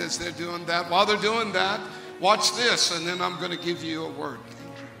seated as they're doing that. While they're doing that, watch this, and then I'm going to give you a word.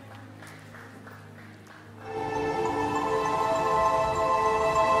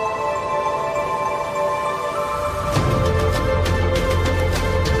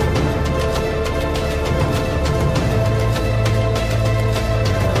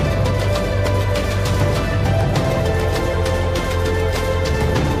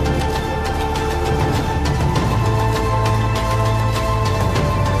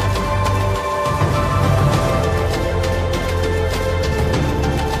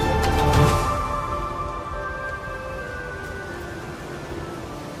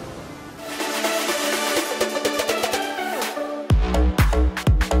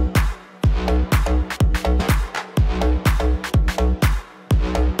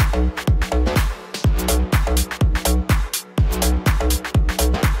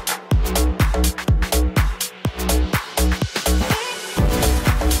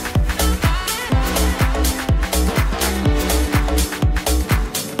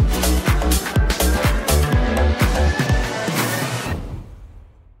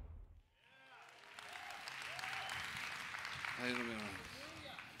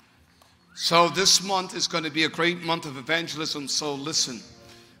 So this month is going to be a great month of evangelism, so listen.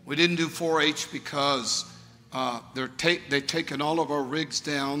 We didn't do 4-H because they've taken all of our rigs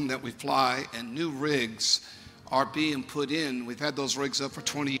down that we fly, and new rigs are being put in. We've had those rigs up for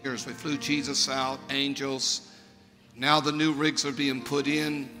 20 years. We flew Jesus out, Angels. Now the new rigs are being put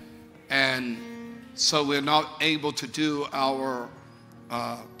in, and so we're not able to do our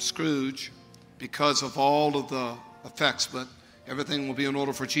Scrooge because of all of the effects, but everything will be in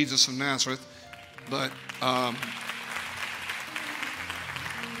order for Jesus of Nazareth. But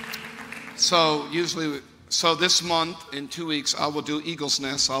so this month, in 2 weeks, I will do Eagle's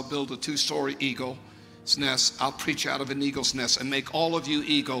Nest. I'll build a 2-story eagle's nest. I'll preach out of an eagle's nest and make all of you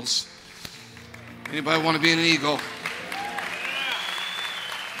eagles. Anybody want to be an eagle?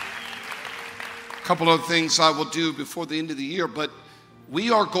 A couple of things I will do before the end of the year, but we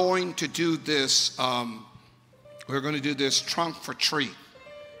are going to do this. We're going to do this trunk for treat.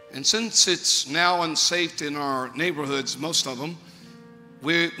 And since it's now unsafe in our neighborhoods, most of them,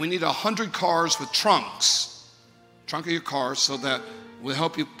 we need 100 cars with trunks, trunk of your car, so that we'll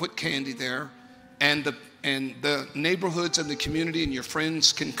help you put candy there. And the neighborhoods and the community and your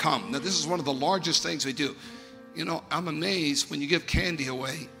friends can come. Now, this is one of the largest things we do. You know, I'm amazed when you give candy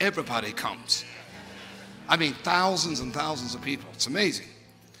away, everybody comes. I mean, thousands and thousands of people. It's amazing.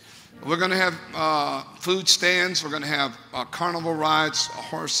 We're going to have food stands. We're going to have carnival rides, a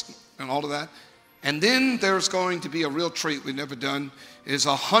horse, and all of that. And then there's going to be a real treat we've never done. Is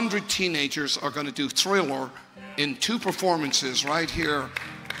 100 teenagers are going to do Thriller in 2 performances right here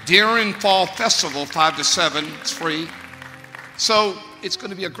during Fall Festival, 5 to 7. It's free. So it's going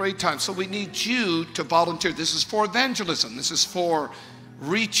to be a great time. So we need you to volunteer. This is for evangelism. This is for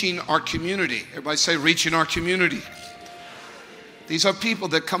reaching our community. Everybody say, reaching our community. These are people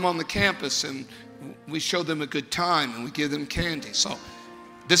that come on the campus and we show them a good time and we give them candy. So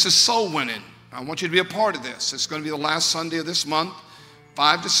this is soul winning. I want you to be a part of this. It's going to be the last Sunday of this month,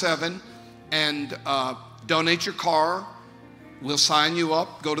 5 to 7. And donate your car. We'll sign you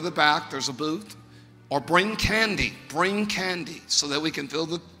up. Go to the back. There's a booth. Or bring candy. Bring candy so that we can fill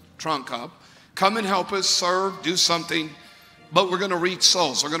the trunk up. Come and help us serve, do something. But we're going to reach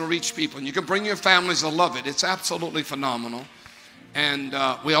souls. We're going to reach people. And you can bring your families to love it. It's absolutely phenomenal. And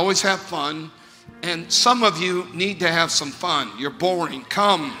we always have fun. And some of you need to have some fun. You're boring.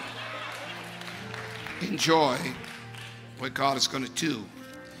 Come. Enjoy what God is going to do.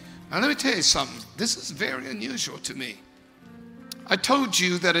 Now let me tell you something. This is very unusual to me. I told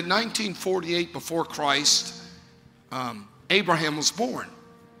you that in 1948 before Christ, Abraham was born.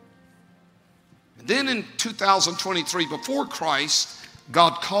 And then in 2023 before Christ,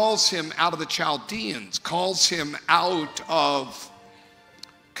 God calls him out of the Chaldeans, calls him out of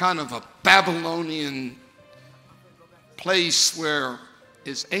kind of a Babylonian place where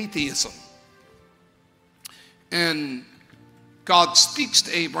is atheism. And God speaks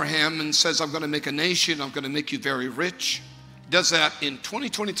to Abraham and says, I'm going to make a nation. I'm going to make you very rich. Does that in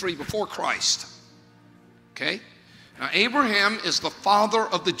 2023 before Christ. Okay? Now, Abraham is the father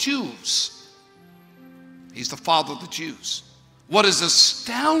of the Jews. He's the father of the Jews. What is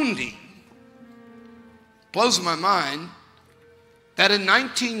astounding, blows my mind, that in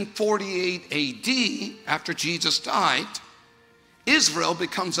 1948 AD, after Jesus died, Israel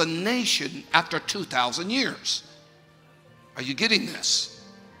becomes a nation after 2,000 years. Are you getting this?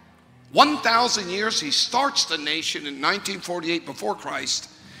 1,000 years, he starts the nation in 1948 before Christ,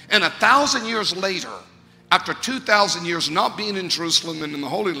 and 1,000 years later, after 2,000 years not being in Jerusalem and in the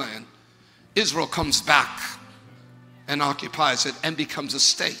Holy Land, Israel comes back and occupies it and becomes a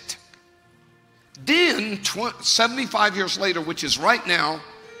state. Then 75 years later, which is right now,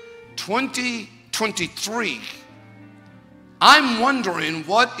 2023, I'm wondering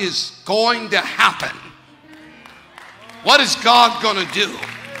what is going to happen. What is God going to do?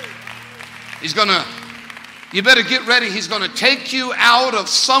 He's going to, you better get ready. He's going to take you out of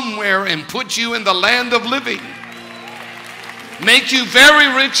somewhere and put you in the land of living. Make you very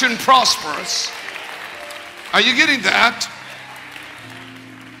rich and prosperous. Are you getting that?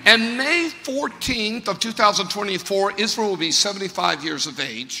 And May 14th of 2024, Israel will be 75 years of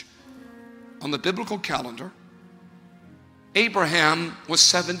age on the biblical calendar. Abraham was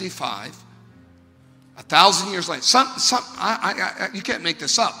 75. 1,000 years later. You can't make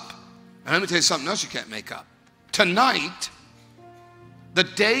this up. And let me tell you something else you can't make up. Tonight, the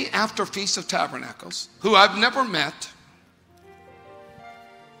day after Feast of Tabernacles, who I've never met,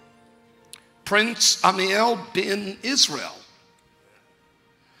 Prince Amiel bin Israel.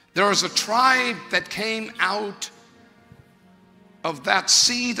 There is a tribe that came out of that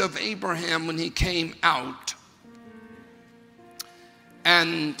seed of Abraham when he came out.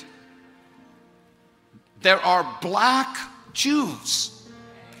 And there are black Jews.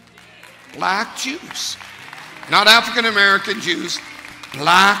 Black Jews. Not African American Jews,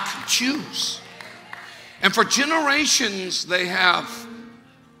 black Jews. And for generations they have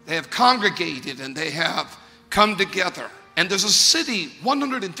congregated and they have come together. And there's a city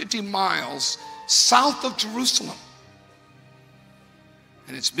 150 miles south of Jerusalem.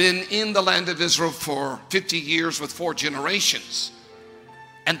 And it's been in the land of Israel for 50 years with 4 generations.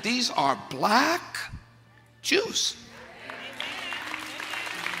 And these are black Jews.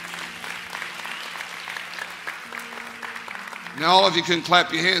 Now all of you can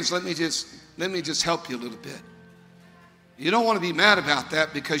clap your hands. Let me just help you a little bit. You don't want to be mad about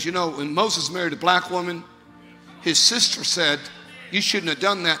that because, you know, when Moses married a black woman, his sister said, you shouldn't have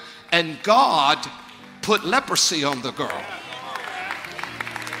done that. And God put leprosy on the girl.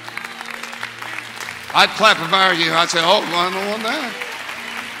 I'd clap if I were you. I'd say, oh, well, I don't want that.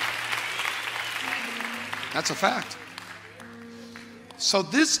 That's a fact. So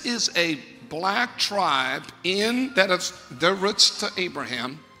this is a black tribe that is their roots to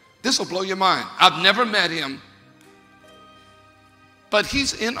Abraham. This will blow your mind. I've never met him. But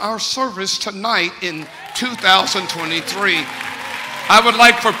he's in our service tonight in 2023. I would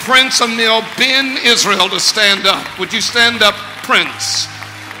like for Prince Amiel bin Israel to stand up. Would you stand up, Prince?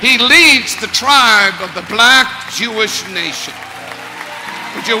 He leads the tribe of the black Jewish nation.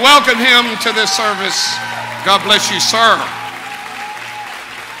 Would you welcome him to this service? God bless you, sir.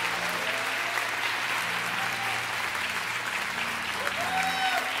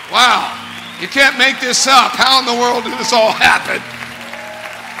 Wow, you can't make this up. How in the world did this all happen?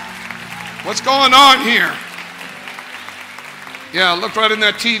 What's going on here? Yeah, look right in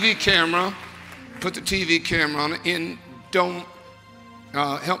that TV camera. Put the TV camera on it. And don't,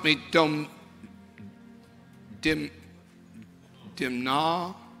 help me, Dimna.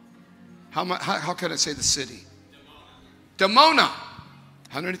 How can I say the city? Dimona,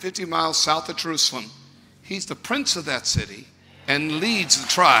 150 miles south of Jerusalem. He's the prince of that city and leads the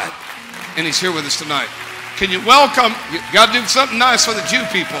tribe. And he's here with us tonight. Can you welcome, you got to do something nice for the Jew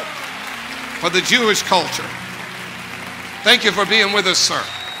people, for the Jewish culture. Thank you for being with us, sir.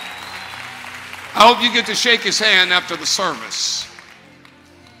 I hope you get to shake his hand after the service.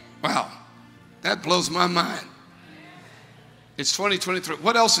 Wow, that blows my mind. It's 2023.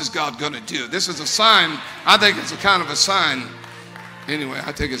 What else is God going to do? This is a sign. I think it's a kind of a sign. Anyway,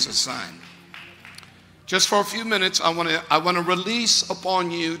 I think it's a sign. Just for a few minutes, I want to release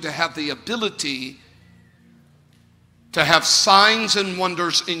upon you to have the ability to have signs and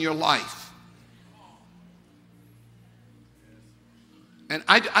wonders in your life. And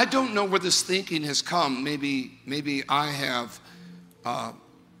I don't know where this thinking has come. Maybe I have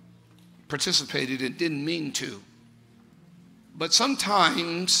participated and didn't mean to. But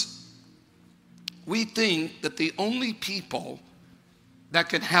sometimes we think that the only people that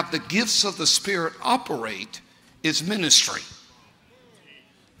can have the gifts of the Spirit operate is ministry.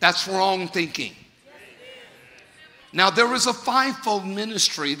 That's wrong thinking. Now there is a fivefold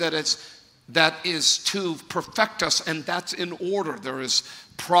ministry that is to perfect us, and that's in order. There is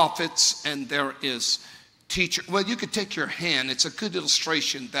prophets and there is teacher. Well, you could take your hand. It's a good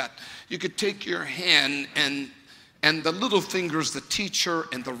illustration that you could take your hand and the little finger is the teacher,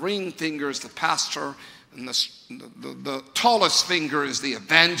 and the ring finger is the pastor, and the tallest finger is the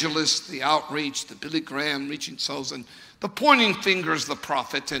evangelist, the outreach, the Billy Graham reaching souls, and the pointing finger is the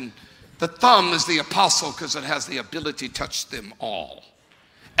prophet, and the thumb is the apostle because it has the ability to touch them all.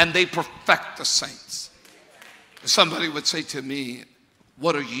 And they perfect the saints. Somebody would say to me,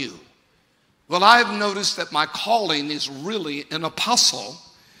 what are you? Well, I've noticed that my calling is really an apostle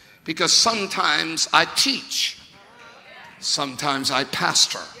because sometimes I teach, sometimes I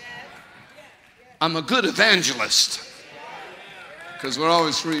pastor. I'm a good evangelist because we're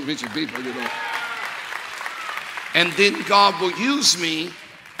always reaching people, you know. And then God will use me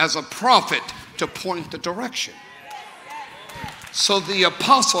as a prophet to point the direction. So the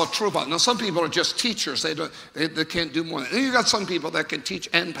apostle, true apostle. Now some people are just teachers. They can't do more. Then you got some people that can teach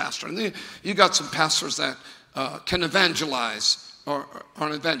and pastor. And then you got some pastors that can evangelize or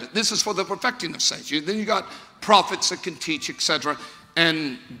an evangelist. This is for the perfecting of saints. Then you got prophets that can teach, etc.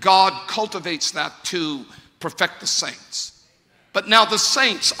 And God cultivates that to perfect the saints. But now the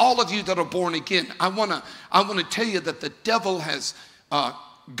saints, all of you that are born again, I want to tell you that the devil has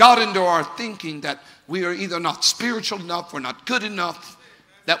got into our thinking that we are either not spiritual enough, we're not good enough,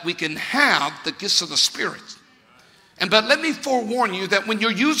 that we can have the gifts of the Spirit. But let me forewarn you that when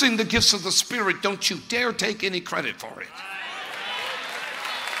you're using the gifts of the Spirit, don't you dare take any credit for it.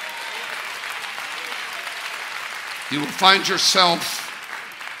 You will find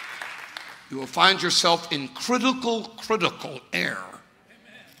yourself in critical error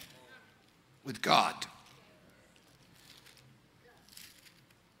with God.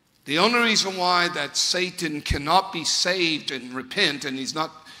 The only reason why that Satan cannot be saved and repent, and he's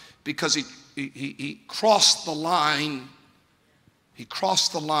not, because he crossed the line. He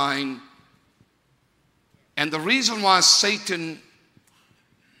crossed the line. And the reason why Satan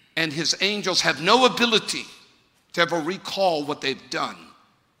and his angels have no ability to ever recall what they've done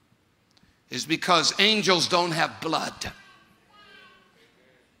is because angels don't have blood.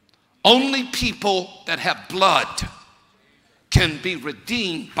 Only people that have blood can be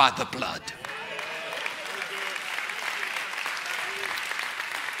redeemed by the blood.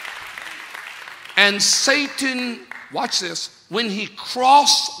 And Satan, watch this, when he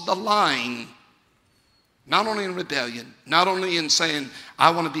crossed the line, not only in rebellion, not only in saying,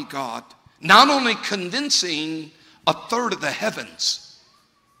 I want to be God, not only convincing a third of the heavens.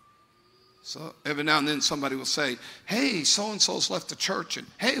 So every now and then somebody will say, hey, so-and-so's left the church, and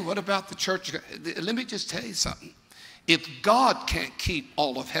hey, what about the church? Let me just tell you something. If God can't keep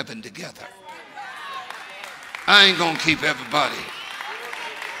all of heaven together, I ain't gonna keep everybody.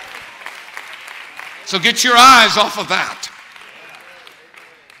 So get your eyes off of that.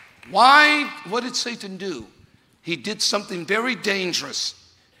 Why? What did Satan do? He did something very dangerous.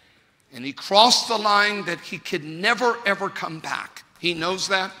 And he crossed the line that he could never, ever come back. He knows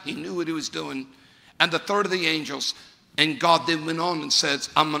that. He knew what he was doing. And the third of the angels, and God then went on and says,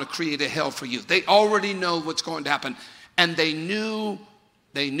 I'm going to create a hell for you. They already know what's going to happen. And they knew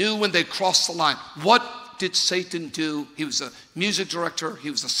when they crossed the line. What did Satan do? He was a music director.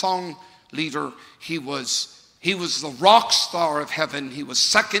 He was a song leader. He was the rock star of heaven. He was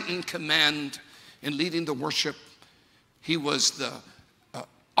second in command in leading the worship. He was the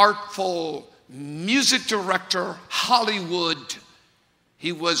artful music director, Hollywood.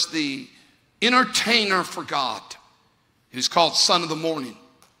 He was the entertainer for God. He was called Son of the Morning.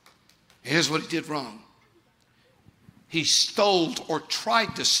 Here's what he did wrong. He stole or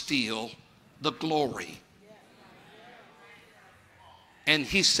tried to steal the glory. And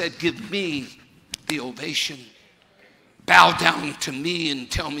he said, give me the ovation. Bow down to me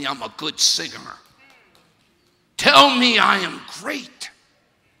and tell me I'm a good singer. Tell me I am great.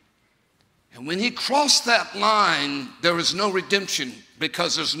 And when he crossed that line, there is no redemption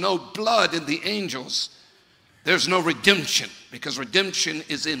because there's no blood in the angels. There's no redemption because redemption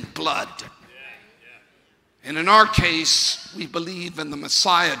is in blood. And in our case, we believe in the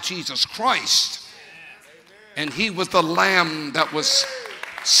Messiah, Jesus Christ. And he was the lamb that was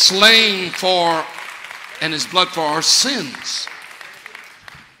slain for, and his blood for our sins.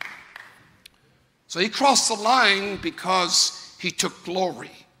 So he crossed the line because he took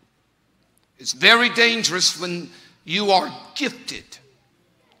glory. It's very dangerous when you are gifted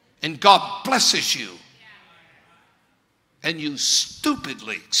and God blesses you and you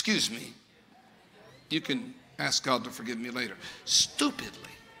stupidly, excuse me, you can ask God to forgive me later, stupidly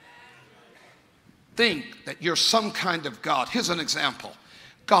think that you're some kind of God. Here's an example.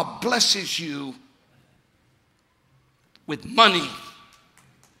 God blesses you with money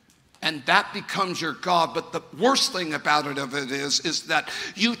and that becomes your God. But the worst thing about it is that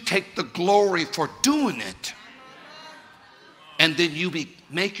you take the glory for doing it and then you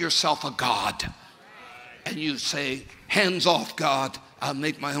make yourself a God. And you say, hands off, God, I'll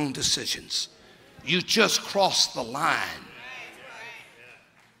make my own decisions. You just crossed the line.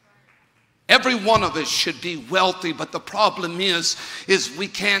 Every one of us should be wealthy, but the problem is we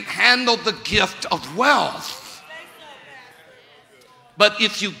can't handle the gift of wealth. But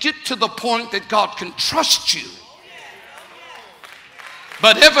if you get to the point that God can trust you,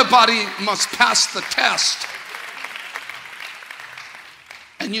 but everybody must pass the test.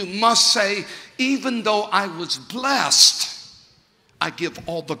 And you must say, even though I was blessed, I give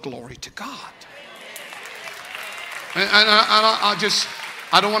all the glory to God. And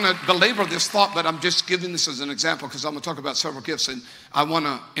I don't want to belabor this thought, but I'm just giving this as an example because I'm going to talk about several gifts and I want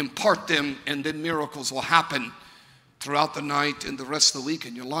to impart them, and then miracles will happen throughout the night and the rest of the week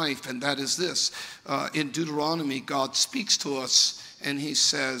in your life. And that is this. In Deuteronomy, God speaks to us and he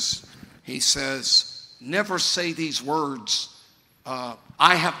says, never say these words,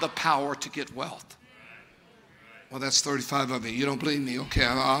 I have the power to get wealth. Well, that's 35 of you. You don't believe me? Okay,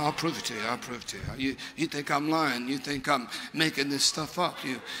 I'll prove it to you. I'll prove it to you. You think I'm lying? You think I'm making this stuff up?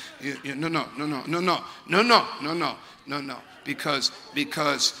 No. Because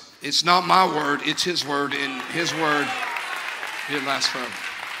it's not my word, it's his word, and his word, it lasts forever.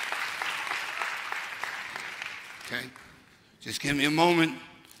 Okay? Just give me a moment.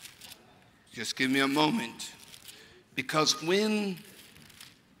 Just give me a moment. Because when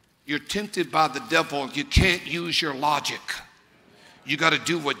you're tempted by the devil, you can't use your logic. You got to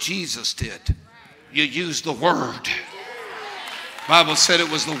do what Jesus did. You use the word. The Bible said it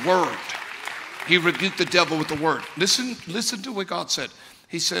was the word. He rebuked the devil with the word. Listen to what God said.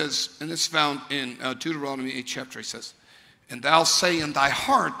 He says, and it's found in Deuteronomy 8 chapter, he says, and thou say in thy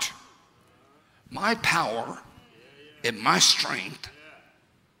heart, my power and my strength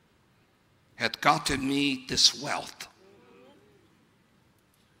hath gotten me this wealth.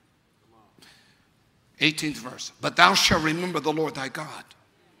 18th verse. But thou shalt remember the Lord thy God.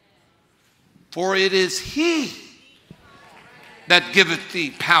 For it is he that giveth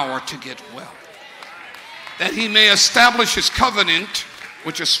thee power to get wealth, that he may establish his covenant,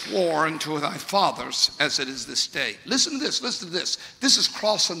 which is swore unto thy fathers, as it is this day. Listen to this, listen to this. This is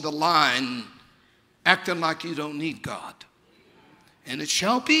crossing the line, acting like you don't need God. And it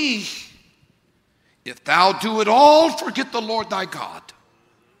shall be, if thou do it all, forget the Lord thy God,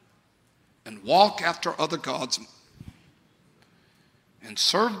 and walk after other gods, and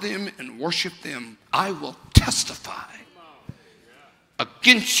serve them and worship them, I will testify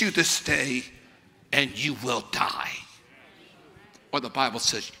against you this day, and you will die. Or the Bible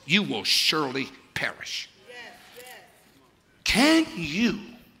says, you will surely perish. Can you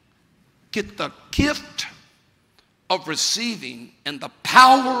get the gift of receiving and the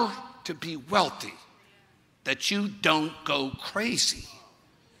power to be wealthy, that you don't go crazy,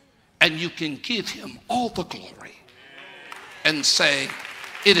 and you can give him all the glory and say,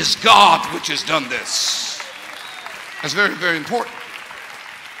 it is God which has done this? That's very, very important.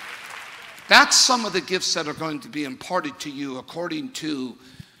 That's some of the gifts that are going to be imparted to you according to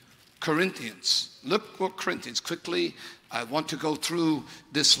Corinthians. Look what Corinthians, quickly, I want to go through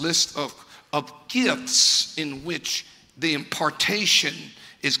this list of gifts in which the impartation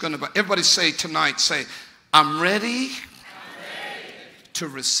is going to be. Everybody say tonight, say, I'm ready to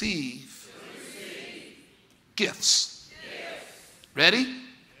receive gifts. Ready?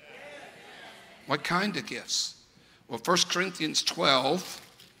 What kind of gifts? Well, 1 Corinthians 12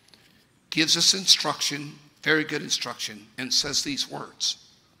 gives us instruction, very good instruction, and says these words.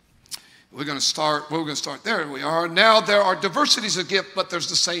 We're going to start there. We are. Now there are diversities of gift, but there's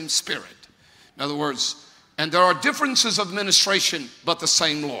the same Spirit. In other words, and there are differences of ministration, but the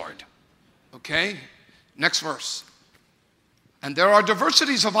same Lord. Okay? Next verse. And there are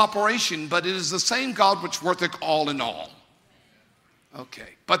diversities of operation, but it is the same God which worketh all in all. Okay.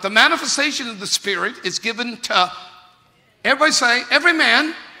 But the manifestation of the Spirit is given to, everybody say, every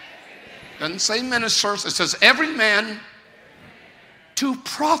man. Doesn't say ministers. It says every man to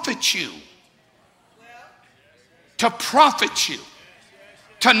profit you. To profit you.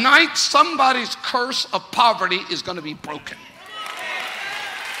 Tonight, somebody's curse of poverty is going to be broken.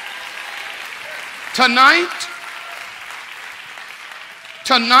 Tonight,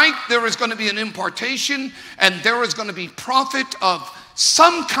 there is going to be an impartation, and there is going to be profit of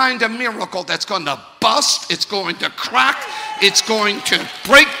some kind of miracle that's going to bust, it's going to crack, it's going to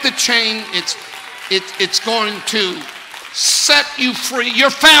break the chain, it's going to set you free, your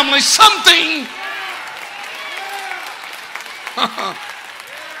family, something.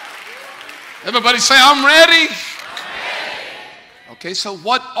 Everybody say, I'm ready. Okay, so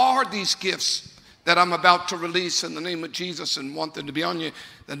what are these gifts that I'm about to release in the name of Jesus and want them to be on you.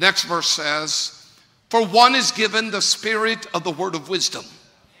 The next verse says, for one is given the spirit of the word of wisdom,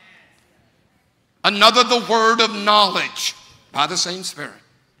 another the word of knowledge by the same Spirit,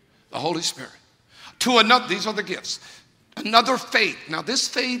 the Holy Spirit. To another, these are the gifts. Another faith. Now this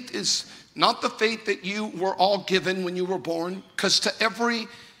faith is not the faith that you were all given when you were born, because to every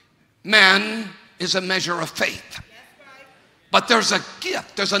man is a measure of faith. But there's a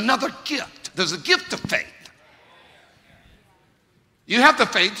gift. There's another gift. There's a gift of faith. You have the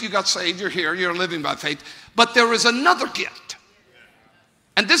faith. You got saved. You're here. You're living by faith. But there is another gift.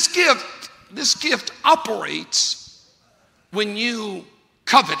 And this gift operates when you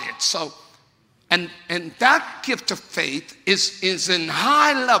covet it. So, and that gift of faith is in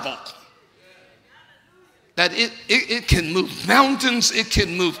high level. That it can move mountains. It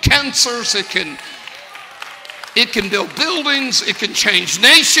can move cancers. It can build buildings. It can change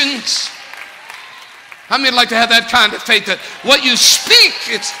nations. How many would like to have that kind of faith that what you speak,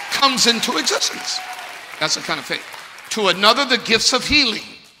 it comes into existence? That's the kind of faith. To another, the gifts of healing.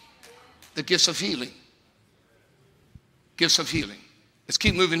 The gifts of healing. Gifts of healing. Let's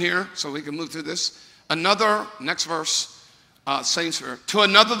keep moving here so we can move through this. Another, next verse, same spirit. To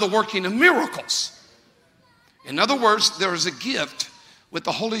another, the working of miracles. In other words, there is a gift with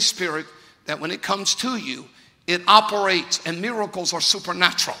the Holy Spirit that when it comes to you, it operates, and miracles are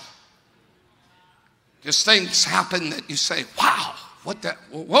supernatural. Just things happen that you say, wow, what that,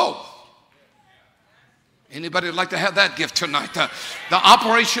 whoa. Anybody would like to have that gift tonight? The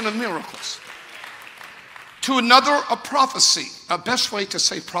operation of miracles. To another, a prophecy. A best way to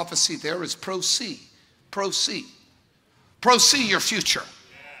say prophecy there is proceed. Proceed. Proceed your future.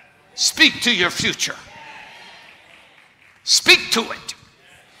 Speak to your future. Speak to it.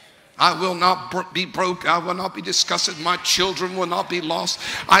 I will not be broke. I will not be disgusted. My children will not be lost.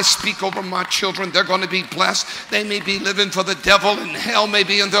 I speak over my children. They're going to be blessed. They may be living for the devil and hell may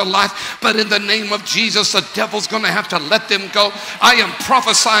be in their life. But in the name of Jesus, the devil's going to have to let them go. I am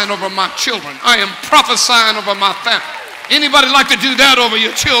prophesying over my children. I am prophesying over my family. Anybody like to do that over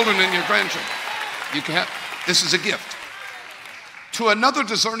your children and your grandchildren? You can have. This is a gift. To another,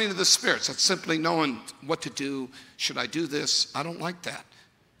 discerning of the spirits. That's simply knowing what to do. Should I do this? I don't like that.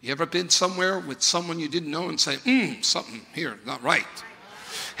 You ever been somewhere with someone you didn't know and say, something here, not right?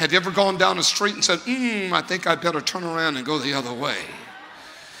 Have you ever gone down the street and said, I think I better turn around and go the other way?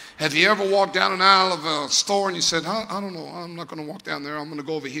 Have you ever walked down an aisle of a store and you said, I don't know, I'm not going to walk down there. I'm going to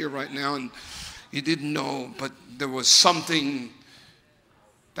go over here right now. And you didn't know, but there was something.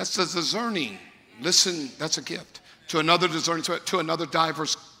 That's the discerning. Listen, that's a gift. To another discerning, to another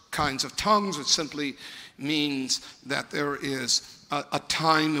diverse kinds of tongues, which simply means that there is a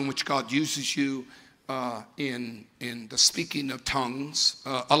time in which God uses you in the speaking of tongues,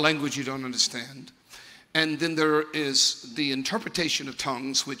 a language you don't understand. And then there is the interpretation of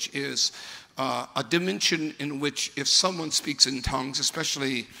tongues, which is a dimension in which if someone speaks in tongues,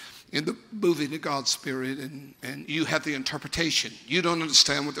 especially in the moving of God's Spirit, and you have the interpretation. You don't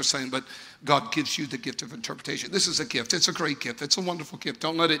understand what they're saying, but God gives you the gift of interpretation. This is a gift. It's a great gift. It's a wonderful gift.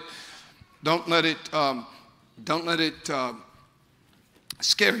 Don't let it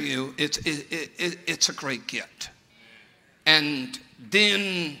scare you. It's a great gift. And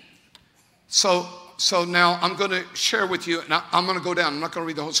then, so now I'm going to share with you. Now I'm going to go down. I'm not going to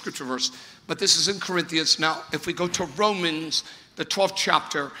read the whole scripture verse, but this is in Corinthians. Now, if we go to Romans, the 12th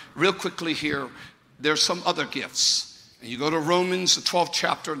chapter, real quickly here, there's some other gifts. And you go to Romans, the 12th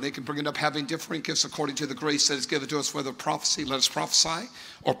chapter, and they can bring it up, having different gifts according to the grace that is given to us, whether prophecy, let us prophesy,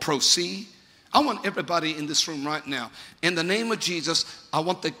 or proceed. I want everybody in this room right now, in the name of Jesus, I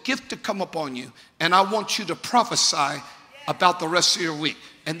want the gift to come upon you, and I want you to prophesy about the rest of your week.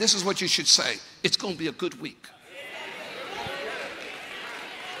 And this is what you should say. It's going to be a good week.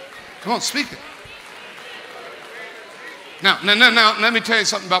 Come on, speak it. Now, let me tell you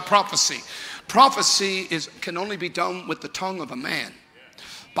something about prophecy. Prophecy can only be done with the tongue of a man.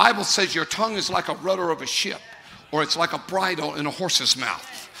 Bible says your tongue is like a rudder of a ship, or it's like a bridle in a horse's mouth.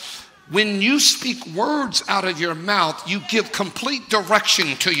 When you speak words out of your mouth, you give complete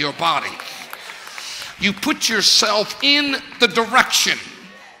direction to your body. You put yourself in the direction.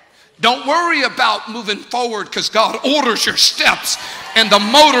 Don't worry about moving forward, because God orders your steps and the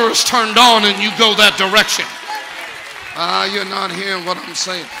motor is turned on and you go that direction. You're not hearing what I'm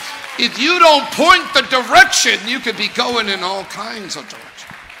saying. If you don't point the direction, you could be going in all kinds of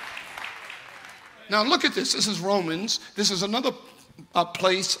directions. Now look at this. This is Romans. This is another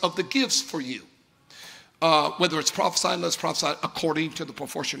place of the gifts for you. Whether it's prophesy, let's prophesy according to the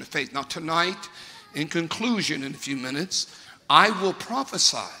proportion of faith. Now tonight, in conclusion, in a few minutes, I will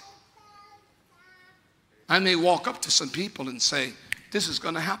prophesy I may walk up to some people and say, this is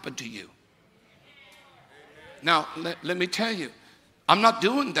going to happen to you. Now, let me tell you, I'm not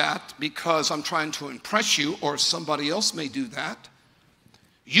doing that because I'm trying to impress you, or somebody else may do that.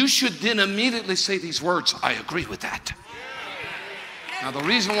 You should then immediately say these words, I agree with that. Now, the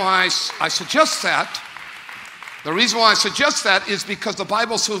reason why I suggest that, is because the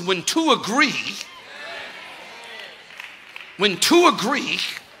Bible says when two agree,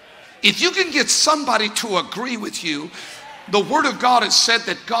 if you can get somebody to agree with you, the Word of God has said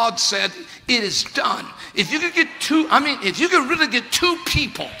that God said it is done. If you can get if you can really get two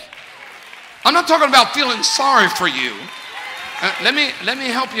people, I'm not talking about feeling sorry for you. Let me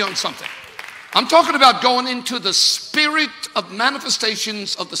help you on something. I'm talking about going into the spirit of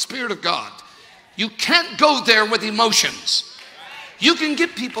manifestations of the Spirit of God. You can't go there with emotions. You can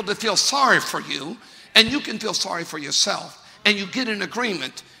get people to feel sorry for you, and you can feel sorry for yourself, and you get in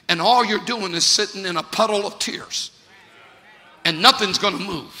agreement, and all you're doing is sitting in a puddle of tears, and nothing's going to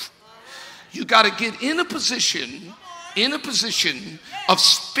move. You got to get in a position of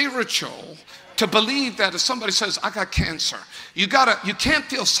spiritual to believe that if somebody says, I got cancer, you can't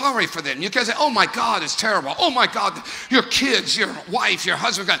feel sorry for them. You can't say, oh my God, it's terrible. Oh my God, your kids, your wife, your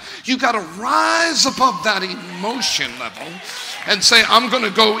husband. You got to rise above that emotion level and say, I'm going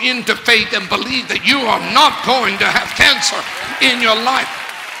to go into faith and believe that you are not going to have cancer in your life.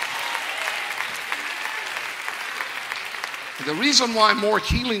 The reason why more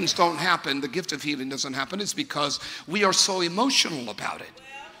healings don't happen, the gift of healing doesn't happen, is because we are so emotional about it.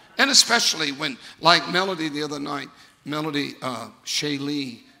 And especially when, like Melody the other night,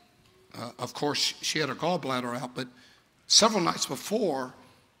 Shaylee, of course, she had her gallbladder out, but several nights before,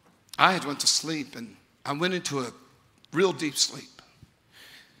 I had went to sleep, and I went into a real deep sleep.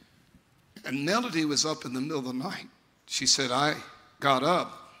 And Melody was up in the middle of the night. She said, I got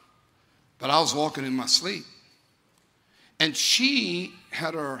up, but I was walking in my sleep. And she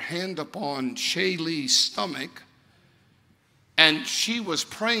had her hand up on Shaylee's stomach, and she was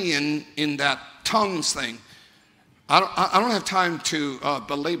praying in that tongues thing. I don't have time to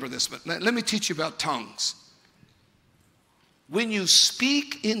belabor this, but let me teach you about tongues. When you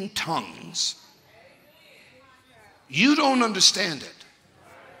speak in tongues, you don't understand it.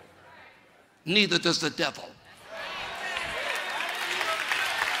 Neither does the devil.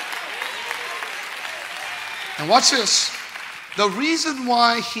 And watch this. The reason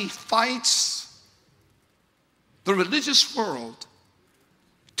why he fights the religious world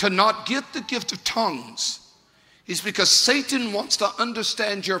to not get the gift of tongues is because Satan wants to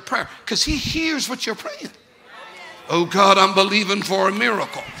understand your prayer, because he hears what you're praying. Oh God, I'm believing for a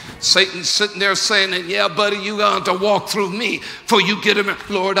miracle. Satan's sitting there saying, yeah, buddy, you're going to walk through me for you get him.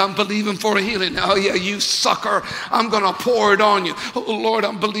 Lord, I'm believing for a healing. Oh yeah, you sucker, I'm going to pour it on you. Oh Lord,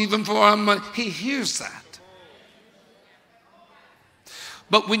 I'm believing for money. He hears that.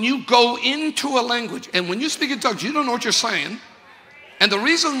 But when you go into a language, and when you speak in tongues, you don't know what you're saying. And the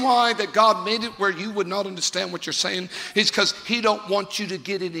reason why that God made it where you would not understand what you're saying is because he don't want you to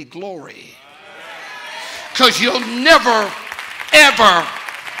get any glory. Because you'll never, ever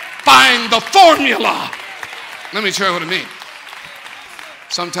find the formula. Let me tell you what I mean.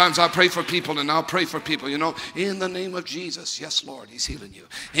 Sometimes I pray for people, and I'll pray for people, in the name of Jesus. Yes, Lord, he's healing you.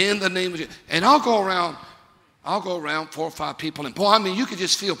 In the name of Jesus. And I'll go around 4 or 5 people, and boy, I mean, you could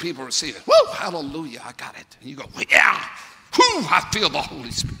just feel people receive it. Woo, hallelujah, I got it. And you go, well, yeah, whoo, I feel the Holy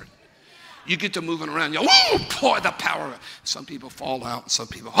Spirit. You get to moving around, you go, woo, boy, the power. Some people fall out, and some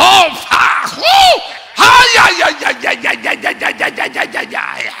people,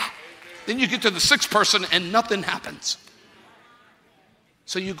 Then you get to the 6th person, and nothing happens.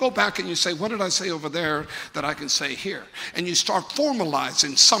 So you go back and you say, what did I say over there that I can say here? And you start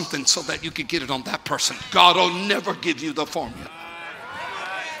formalizing something so that you can get it on that person. God will never give you the formula.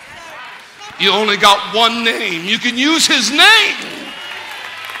 You only got one name. You can use his name.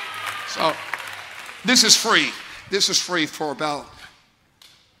 So this is free. This is free for about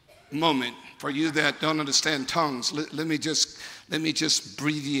a moment. For you that don't understand tongues, let me just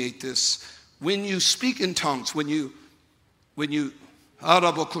abbreviate this. When you speak in tongues, when you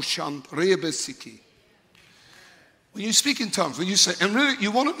speak in tongues, when you say, and really you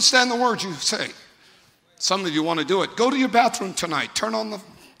won't understand the words you say. Some of you want to do it. Go to your bathroom tonight. Turn on the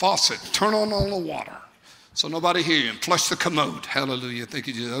faucet. Turn on all the water so nobody hear you, and flush the commode. Hallelujah. Thank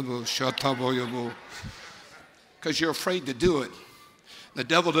you, Jesus. Because you're afraid to do it. The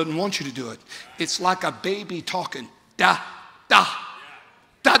devil doesn't want you to do it. It's like a baby talking. Da, da,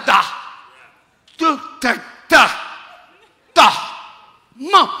 da, da, da, da, da, da.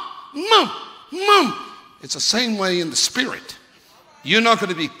 Mom. It's the same way in the spirit. You're not going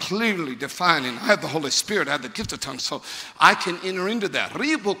to be clearly defining. I have the Holy Spirit. I have the gift of tongues, so I can enter into that.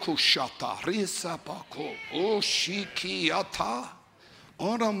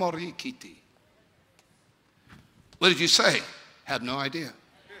 What did you say? Have no idea.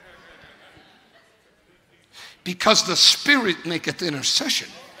 Because the Spirit maketh intercession.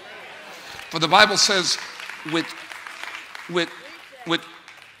 For the Bible says, with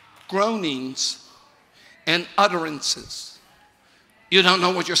groanings and utterances. You don't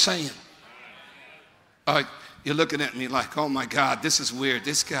know what you're saying. You're looking at me like, oh my God, this is weird.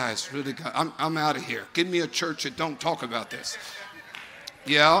 This guy's really good. I'm out of here. Give me a church that don't talk about this.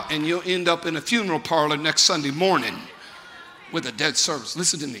 Yeah, and you'll end up in a funeral parlor next Sunday morning with a dead service.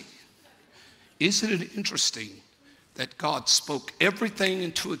 Listen to me. Isn't it interesting that God spoke everything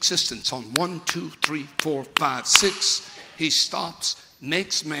into existence on 1, 2, 3, 4, 5, 6? He stops,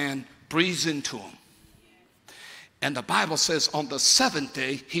 makes man, breathes into him. And the Bible says on the seventh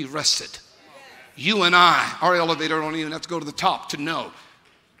day, he rested. You and I, our elevator don't even have to go to the top to know.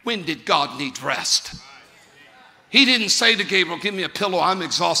 When did God need rest? He didn't say to Gabriel, give me a pillow, I'm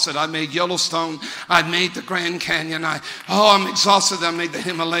exhausted. I made Yellowstone, I made the Grand Canyon. I'm exhausted, I made the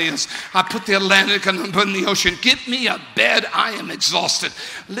Himalayas. I put the Atlantic and I put in the ocean. Give me a bed, I am exhausted.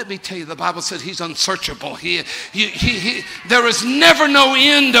 Let me tell you, the Bible said he's unsearchable. There is never no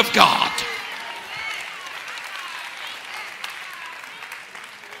end of God.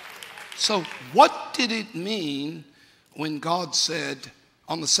 So what did it mean when God said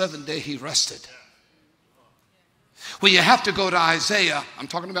on the seventh day he rested? Well, you have to go to Isaiah. I'm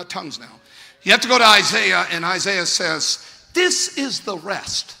talking about tongues now. You have to go to Isaiah, and Isaiah says, this is the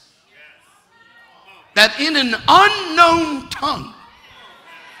rest. That in an unknown tongue,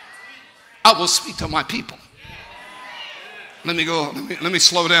 I will speak to my people. Let me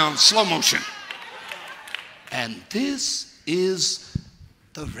slow down, slow motion. And this is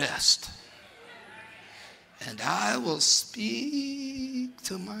the rest. And I will speak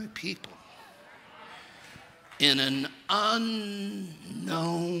to my people in an unknown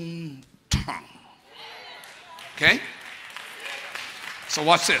tongue. Okay? So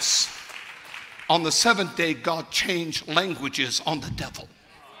watch this. On the seventh day, God changed languages on the devil.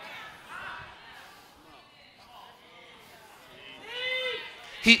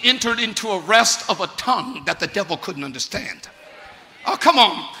 He entered into a rest of a tongue that the devil couldn't understand. Oh, come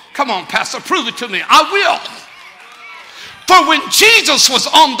on, Pastor, prove it to me. I will. For when Jesus was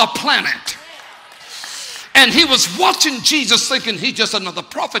on the planet, and he was watching Jesus thinking he's just another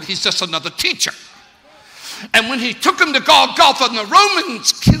prophet, he's just another teacher. And when he took him to Golgotha and the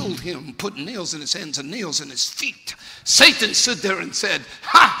Romans killed him, put nails in his hands and nails in his feet, Satan stood there and said,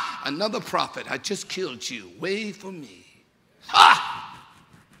 ha, another prophet, I just killed you, way for me. Ha!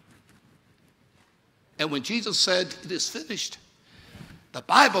 And when Jesus said, it is finished, the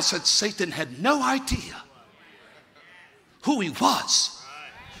Bible said Satan had no idea who he was.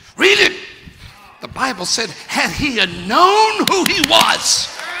 Read it. The Bible said, had he known who he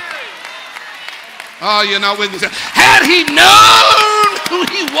was. Oh, you're not with me. Had he known who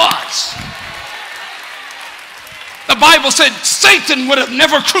he was. The Bible said Satan would have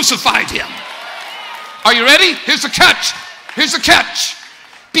never crucified him. Are you ready? Here's the catch. Here's the catch.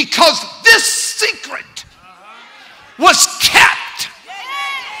 Because this secret was kept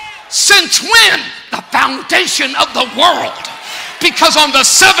since when? The foundation of the world. Because on the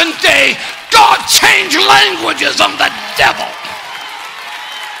seventh day, God changed languages on the devil.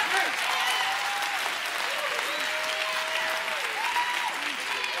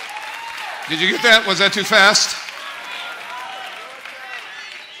 Did you get that? Was that too fast?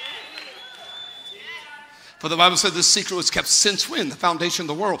 For the Bible said this secret was kept since when? The foundation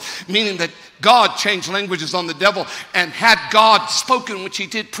of the world. Meaning that God changed languages on the devil, and had God spoken, which he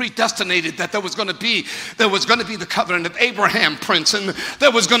did, predestinated that there was going to be the covenant of Abraham, Prince, and there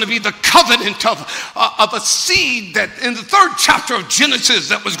was going to be the covenant of a seed that in the 3rd chapter of Genesis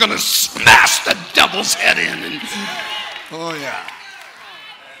that was going to smash the devil's head in. Oh yeah.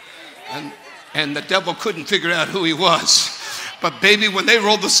 And the devil couldn't figure out who he was. But baby, when they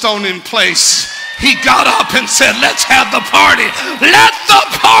rolled the stone in place, he got up and said, let's have the party. Let the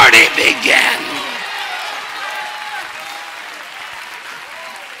party begin.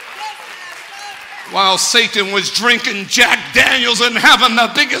 While Satan was drinking Jack Daniels and having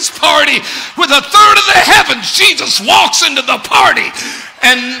the biggest party with 1/3 of the heavens, Jesus walks into the party.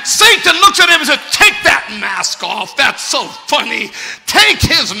 And Satan looks at him and says, take that mask off. That's so funny. Take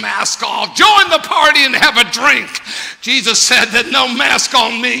his mask off. Join the party and have a drink. Jesus said that no mask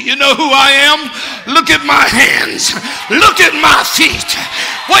on me. You know who I am? Look at my hands. Look at my feet.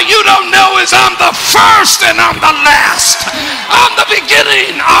 What you don't know is I'm the first and I'm the last. I'm the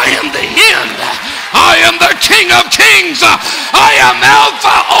beginning. I am the end. I am the King of Kings. I am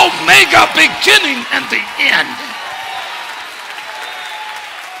Alpha, Omega, beginning and the end.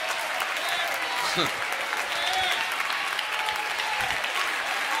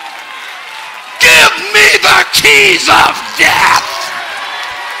 Give me the keys of death.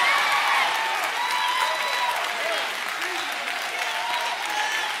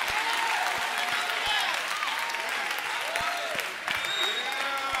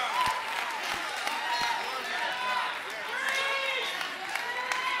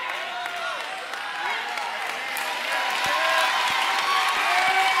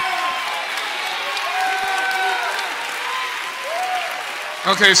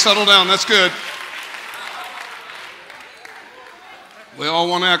 Okay, settle down. That's good. We all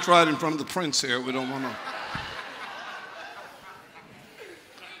want to act right in front of the prince here. We don't want to.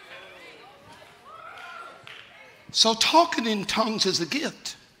 So talking in tongues is a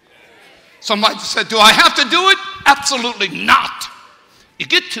gift. Somebody said, do I have to do it? Absolutely not. You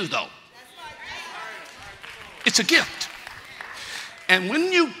get to, though. It's a gift. And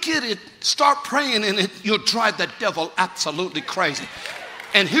when you get it, start praying in it, you'll drive the devil absolutely crazy.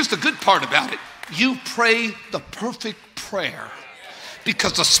 And here's the good part about it. You pray the perfect prayer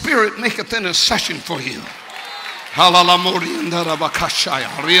because the Spirit maketh intercession for you. I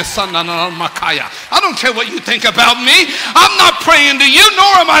don't care what you think about me. I'm not praying to you,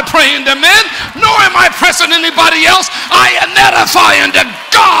 nor am I praying to men, nor am I pressing anybody else. I am edifying to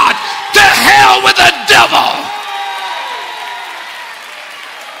God. To hell with the devil.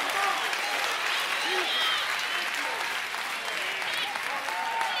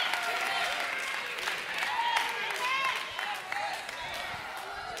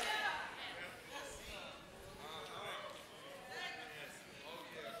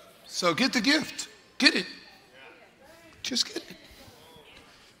 So get the gift. Get it. Just get it.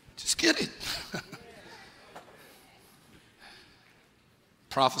 Just get it.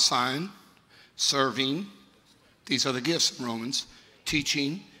 Prophesying, serving. These are the gifts in Romans.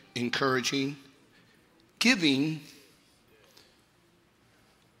 Teaching, encouraging, giving.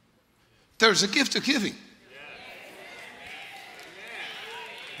 There's a gift of giving.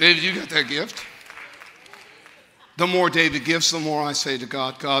 David, you got that gift. The more David gives, the more I say to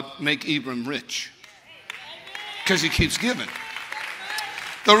God, God, make Abram rich. Because he keeps giving.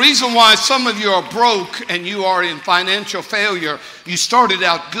 The reason why some of you are broke and you are in financial failure, you started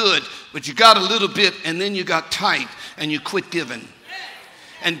out good, but you got a little bit and then you got tight and you quit giving.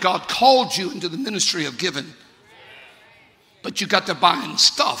 And God called you into the ministry of giving. But you got to buying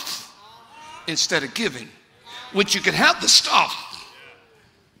stuff instead of giving, which you could have the stuff.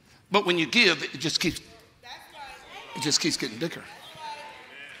 But when you give, it just keeps getting bigger.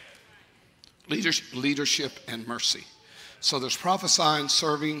 Leadership and mercy. So there's prophesying,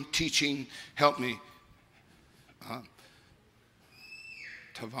 serving, teaching. Help me.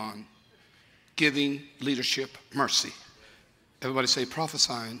 Tavan. Giving, leadership, mercy. Everybody say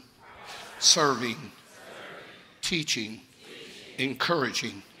prophesying, serving, teaching,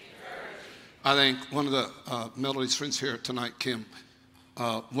 encouraging. I think one of the Melody's friends here tonight, Kim,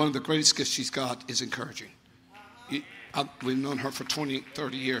 one of the greatest gifts she's got is encouraging. We've known her for 20,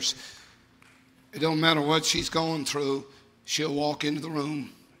 30 years. It don't matter what she's going through. She'll walk into the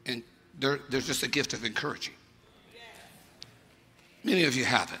room and there's just a gift of encouraging. Many of you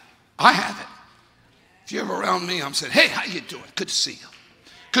have it. I have it. If you're ever around me, I'm saying, hey, how you doing? Good to see you.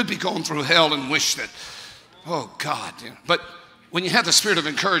 Could be going through hell and wish that, oh God. You know. But when you have the spirit of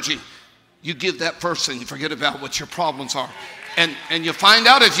encouraging, you give that person, you forget about what your problems are. And you find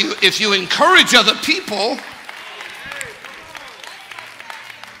out if you encourage other people.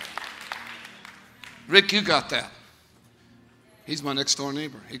 Rick, you got that. He's my next door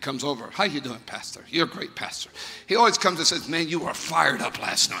neighbor. He comes over. How you doing, Pastor? You're a great pastor. He always comes and says, man, you were fired up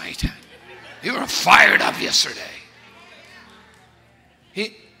last night. You were fired up yesterday.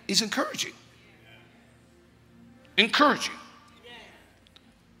 He's encouraging. Encouraging.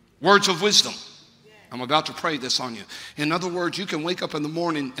 Words of wisdom. I'm about to pray this on you. In other words, you can wake up in the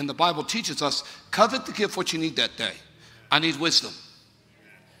morning and the Bible teaches us, covet the gift what you need that day. I need wisdom.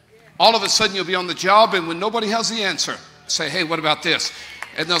 All of a sudden you'll be on the job and when nobody has the answer, say, hey, what about this?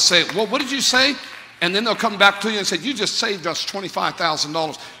 And they'll say, well, what did you say? And then they'll come back to you and say, you just saved us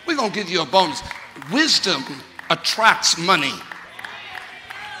 $25,000. We're going to give you a bonus. Wisdom attracts money.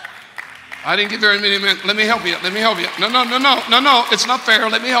 I didn't get very many minutes. Let me help you. Let me help you. No. It's not fair.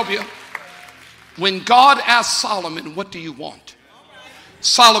 Let me help you. When God asked Solomon, what do you want?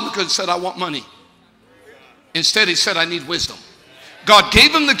 Solomon could have said, I want money. Instead, he said, I need wisdom. God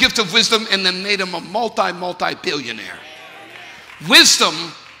gave him the gift of wisdom and then made him a multi-billionaire. Wisdom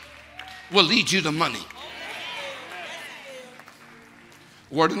will lead you to money.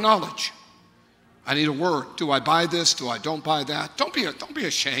 Word of knowledge. I need a word. Do I buy this? Do I don't buy that? Don't be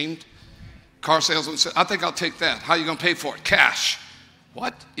ashamed. Car salesman said, I think I'll take that. How are you going to pay for it? Cash.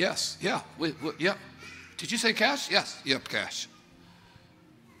 What? Yes. Yeah. Yeah. Did you say cash? Yes. Yep, cash.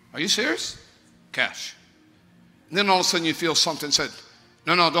 Are you serious? Cash. And then all of a sudden you feel something said,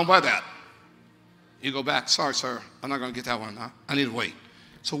 no, don't buy that. You go back, sorry, sir, I'm not going to get that one. I need to wait.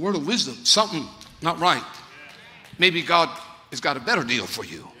 So word of wisdom, something not right. Maybe God has got a better deal for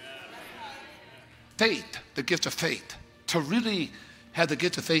you. Faith, the gift of faith. To really have the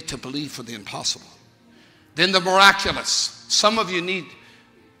gift of faith to believe for the impossible. Then the miraculous. Some of you need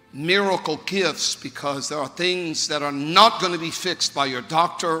miracle gifts because there are things that are not going to be fixed by your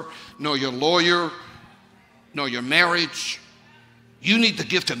doctor, nor your lawyer, nor your marriage. You need the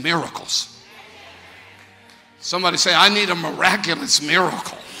gift of miracles. Somebody say, I need a miraculous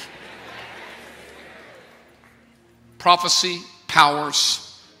miracle. Prophecy,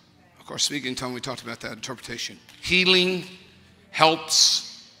 powers. Of course, speaking in tongues, we talked about that. Interpretation. Healing,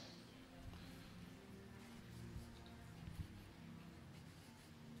 helps.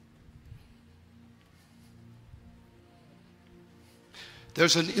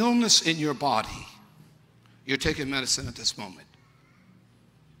 There's an illness in your body. You're taking medicine at this moment.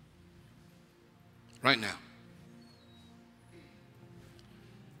 Right now.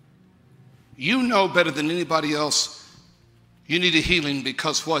 You know better than anybody else you need a healing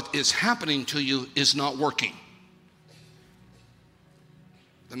because what is happening to you is not working.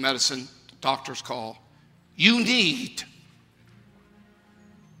 The medicine, the doctor's call. You need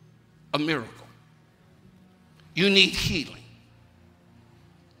a miracle. You need healing.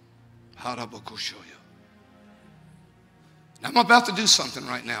 Now, I'm about to do something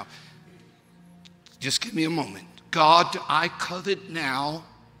right now. Just give me a moment. God, I covet now,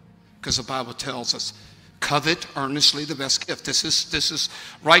 because the Bible tells us, covet earnestly the best gift. This is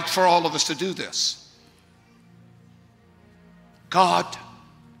right for all of us to do this. God,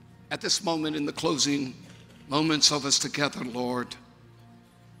 at this moment in the closing moments of us together, Lord,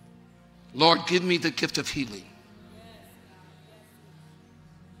 give me the gift of healing.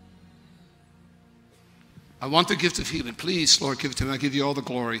 I want the gift of healing. Please, Lord, give it to me. I give you all the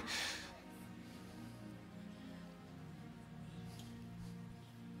glory.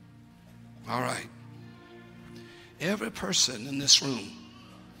 All right. Every person in this room,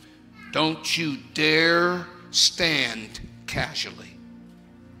 don't you dare stand casually.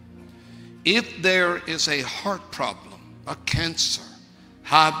 If there is a heart problem, a cancer,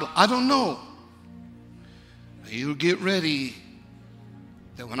 high blood, I don't know. You get ready.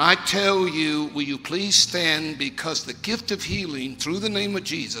 That when I tell you, will you please stand, because the gift of healing through the name of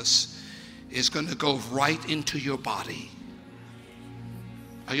Jesus is going to go right into your body.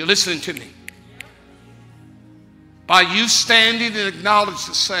 Are you listening to me? By you standing and acknowledge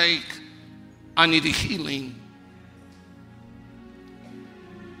to say, I need a healing,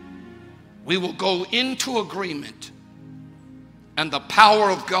 we will go into agreement and the power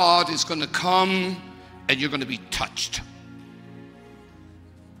of God is going to come and you're going to be touched.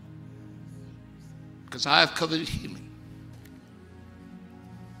 Because I have coveted healing.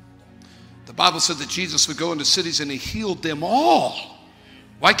 The Bible said that Jesus would go into cities and he healed them all.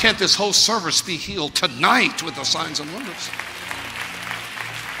 Why can't this whole service be healed tonight with the signs and wonders?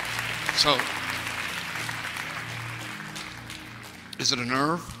 So, is it a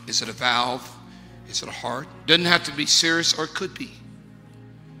nerve? Is it a valve? Is it a heart? Doesn't have to be serious, or it could be.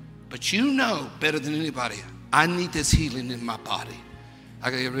 But you know better than anybody, I need this healing in my body.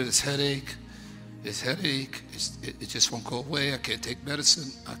 I got to get rid of this headache. It just won't go away. I can't take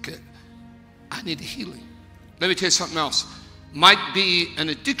medicine. I need a healing. Let me tell you something else. Might be an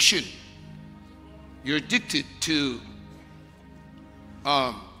addiction. You're addicted to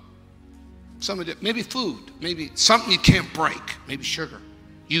some of it, maybe food, maybe something you can't break, maybe sugar.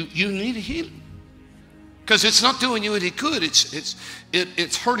 You need a healing because it's not doing you any good.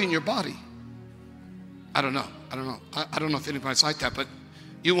 It's hurting your body. I don't know. I don't know if anybody's like that, but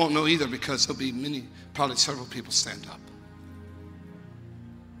you won't know either because there'll be probably several people stand up.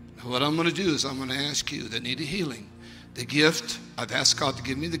 What I'm going to do is I'm going to ask you that need a healing. The gift, I've asked God to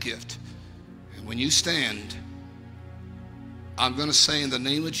give me the gift. And when you stand, I'm going to say in the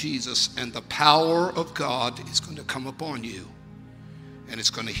name of Jesus, and the power of God is going to come upon you. And it's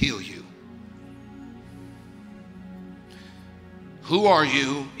going to heal you. Who are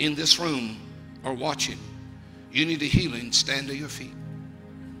you in this room or watching? You need a healing. Stand to your feet.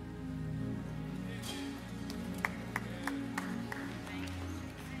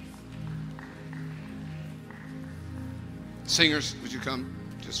 Singers, would you come?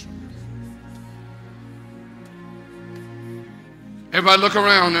 Just everybody look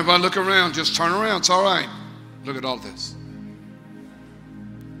around. Everybody look around. Just turn around. It's all right. Look at all this.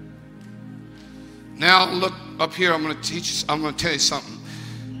 Now look up here. I'm going to teach you. I'm going to tell you something.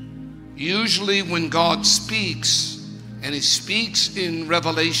 Usually when God speaks, and he speaks in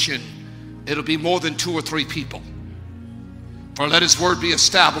Revelation, it'll be more than 2 or 3 people. For let his word be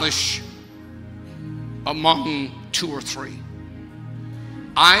established among 2 or 3.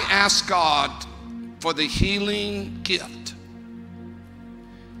 I ask God for the healing gift.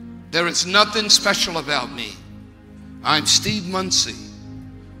 There is nothing special about me. I'm Steve Munsey.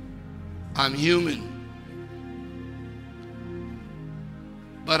 I'm human.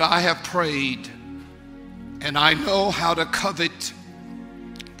 But I have prayed, and I know how to covet.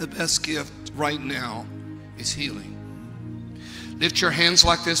 The best gift right now is healing. Lift your hands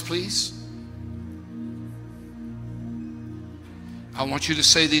like this, please. I want you to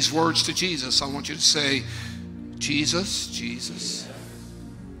say these words to Jesus. I want you to say, Jesus, Jesus,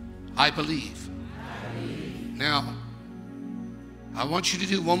 I believe. Now, I want you to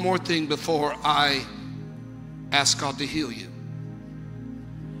do one more thing before I ask God to heal you.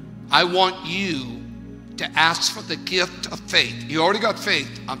 I want you to ask for the gift of faith. You already got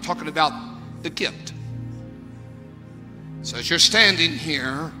faith. I'm talking about the gift. So as you're standing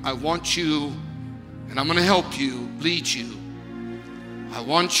here, I want you, and I'm going to help you, lead you. I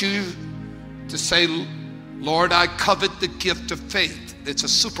want you to say, Lord, I covet the gift of faith. It's a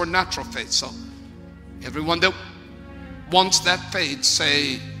supernatural faith. So everyone that wants that faith,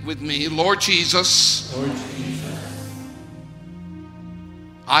 say with me, Lord Jesus, Lord Jesus,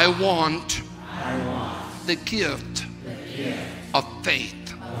 I want the gift of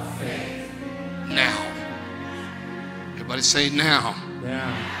faith. Now. Everybody say now.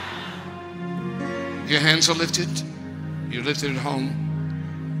 now. Your hands are lifted. You're lifted at home.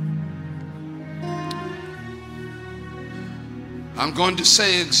 I'm going to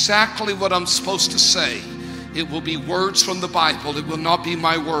say exactly what I'm supposed to say. It will be words from the Bible. It will not be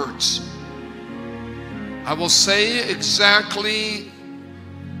my words. I will say exactly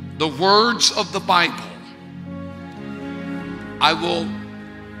the words of the Bible. I will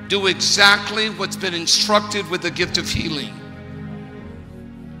do exactly what's been instructed with the gift of healing.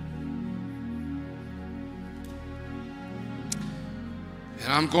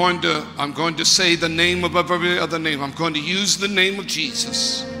 And I'm going to say the name above every other name. I'm going to use the name of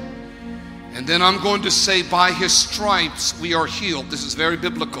Jesus. And then I'm going to say, by his stripes we are healed. This is very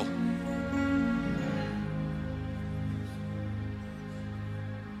biblical.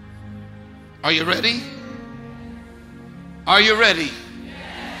 Are you ready? Are you ready?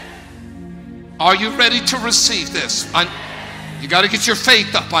 Are you ready to receive this? You got to get your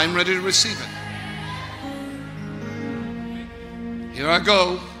faith up. I'm ready to receive it. Here I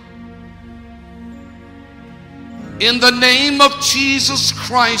go. In the name of Jesus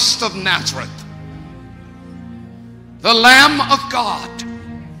Christ of Nazareth, the Lamb of God,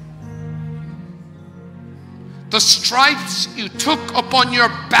 the stripes you took upon your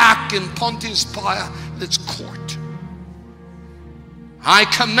back in Pontius Pilate's court, I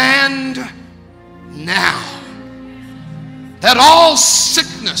command now that all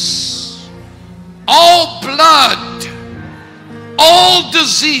sickness, all blood, all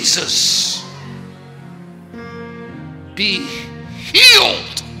diseases be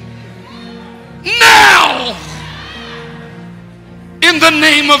healed now in the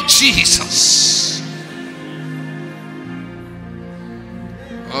name of Jesus.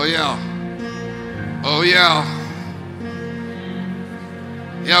 Oh yeah. Oh yeah.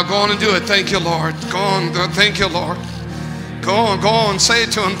 Yeah, go on and do it. Thank you, Lord. Go on. Thank you, Lord. Go on. Say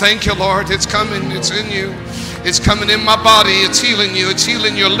it to him. Thank you, Lord. It's coming. It's in you. It's coming in my body. It's healing you. It's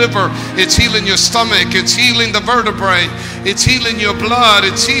healing your liver. It's healing your stomach. It's healing the vertebrae. It's healing your blood.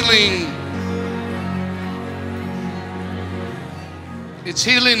 It's healing. It's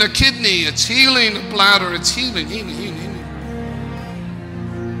healing a kidney. It's healing a bladder. It's healing.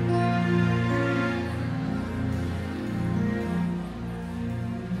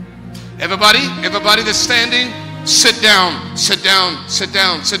 Everybody that's standing, sit down, sit down, sit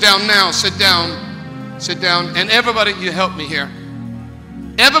down, sit down now, sit down, sit down. And everybody, you help me here.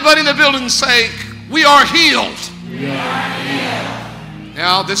 Everybody in the building say, we are healed. We are healed.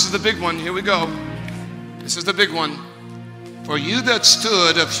 Now, this is the big one. Here we go. This is the big one. For you that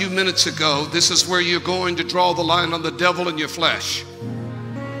stood a few minutes ago, this is where you're going to draw the line on the devil and your flesh.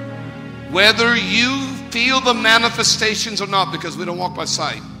 Whether you feel the manifestations or not, because we don't walk by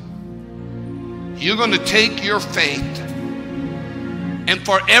sight, you're going to take your faith. And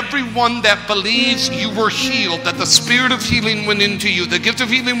for everyone that believes you were healed, that the spirit of healing went into you, the gift of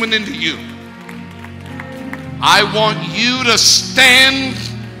healing went into you, I want you to stand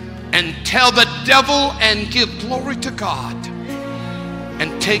and tell the devil and give glory to God.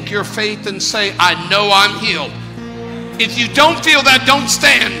 And take your faith and say, I know I'm healed. If you don't feel that, don't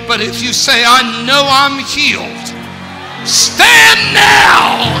stand. But if you say, I know I'm healed, stand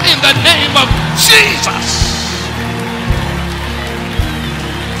now in the name of Jesus.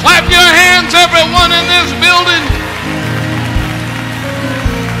 Clap your hands, everyone in this building.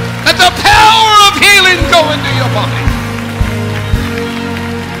 Let the power of healing go into your body.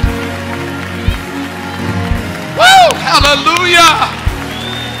 Woo! Hallelujah!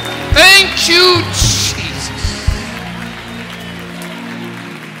 Thank you, Jesus.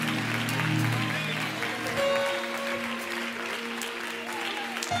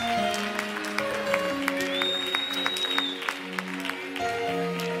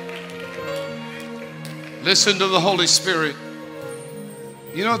 Listen to the Holy Spirit.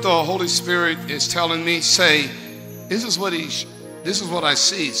 You know what the Holy Spirit is telling me? Say, this is what I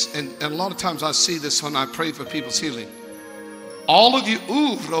see. And a lot of times I see this when I pray for people's healing. All of you,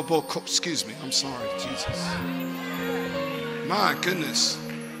 excuse me, I'm sorry, Jesus. My goodness.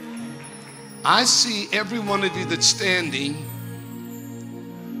 I see every one of you that's standing.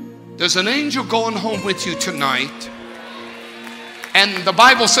 There's an angel going home with you tonight. And the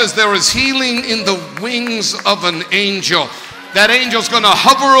Bible says there is healing in the wings of an angel. That angel's going to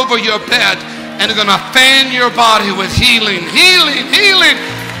hover over your bed and they're going to fan your body with healing, healing, healing.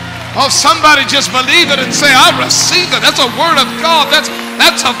 Oh, somebody just believe it and say, I receive it. That's a word of God.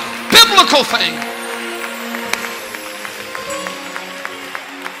 That's a biblical thing.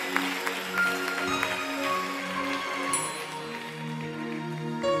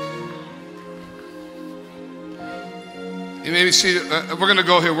 You may be seated. We're going to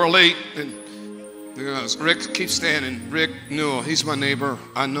go here. We're late. And Rick, keep standing. Rick Newell, he's my neighbor.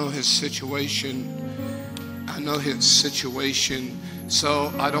 I know his situation.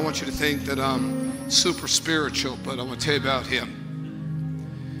 So I don't want you to think that I'm super spiritual, but I'm going to tell you about him.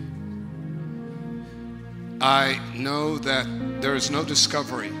 I know that there is no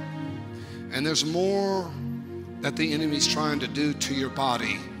discovery, and there's more that the enemy's trying to do to your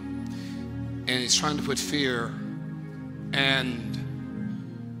body, and he's trying to put fear.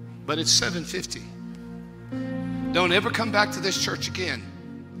 But it's 7:50. Don't ever come back to this church again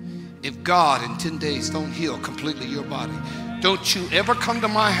if God in 10 days don't heal completely your body. Don't you ever come to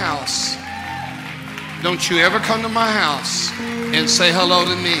my house. Don't you ever come to my house and say hello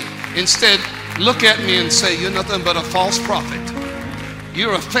to me. Instead, look at me and say, you're nothing but a false prophet.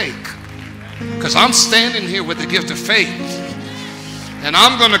 You're a fake. Because I'm standing here with the gift of faith. And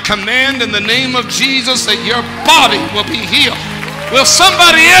I'm going to command in the name of Jesus that your body will be healed. Will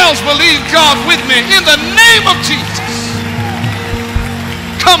somebody else believe God with me in the name of Jesus?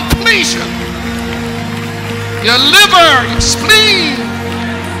 Completion. Your liver, your spleen.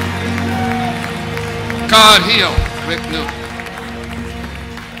 God heal Rick Newell.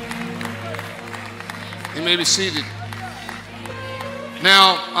 You may be seated.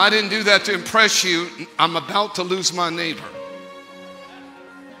 Now, I didn't do that to impress you. I'm about to lose my neighbor.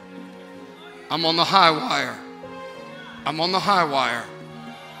 I'm on the high wire. I'm on the high wire.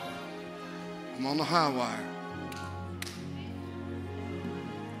 I'm on the high wire.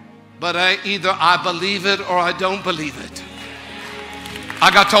 But either I believe it or I don't believe it.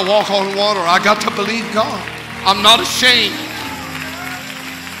 I got to walk on water. I got to believe God. I'm not ashamed.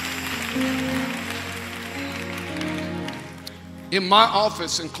 In my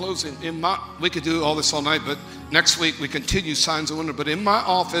office, in closing, we could do all this all night, but next week we continue signs of wonder. But in my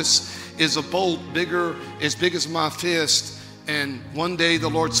office is a bolt as big as my fist. And one day the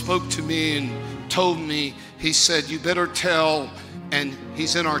Lord spoke to me and told me, he said, you better tell, and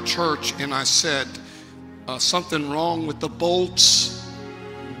he's in our church. And I said, something wrong with the bolts.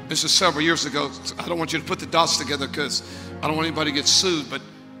 This is several years ago. I don't want you to put the dots together because I don't want anybody to get sued, but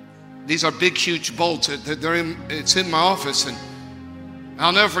these are big, huge bolts. It's in my office. And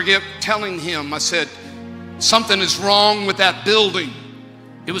I'll never forget telling him, I said, something is wrong with that building.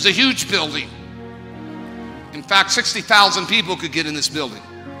 It was a huge building. In fact, 60,000 people could get in this building.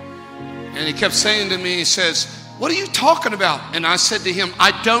 And he kept saying to me, he says, what are you talking about? And I said to him,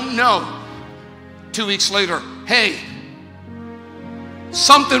 I don't know. 2 weeks later, hey,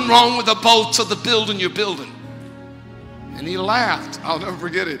 something wrong with the bolts of the building you're building. And he laughed. I'll never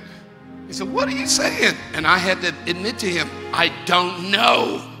forget it. He said, what are you saying? And I had to admit to him, I don't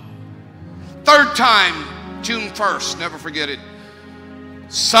know. Third time, June 1st, never forget it.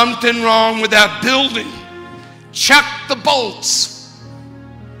 Something wrong with that building. Check the bolts.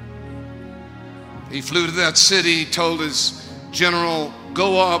 He flew to that city, told his general,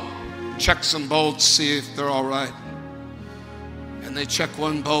 go up, check some bolts, see if they're all right. And they checked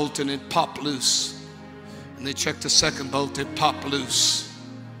one bolt and it popped loose. And they checked the second bolt, it popped loose.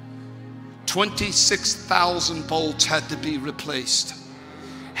 26,000 bolts had to be replaced.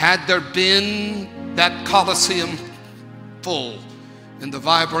 Had there been that Coliseum full and the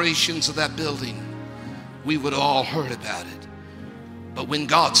vibrations of that building, we would have all heard about it. But when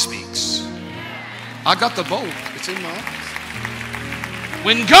God speaks, I got the bolt, it's in my office.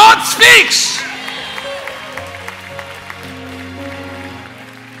 When God speaks,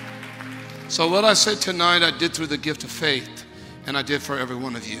 so what I said tonight, I did through the gift of faith, and I did for every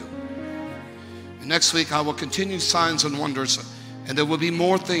one of you. And next week, I will continue signs and wonders, and there will be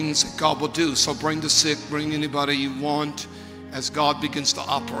more things that God will do. So bring the sick, bring anybody you want as God begins to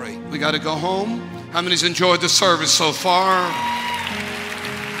operate. We got to go home. How many's enjoyed the service so far?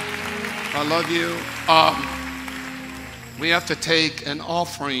 I love you. We have to take an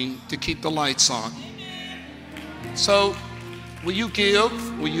offering to keep the lights on. So will you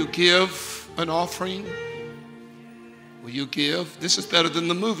give? Will you give an offering? Will you give? This is better than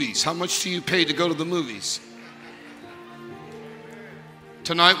the movies. How much do you pay to go to the movies?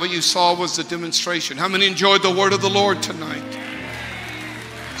 Tonight what you saw was the demonstration. How many enjoyed the word of the Lord tonight?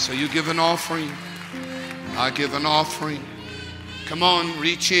 So you give an offering. I give an offering. Come on,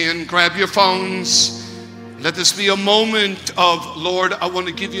 reach in, grab your phones. Let this be a moment of, Lord, I want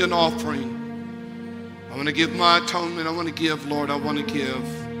to give you an offering. I want to give my atonement. I want to give, Lord, I want to give.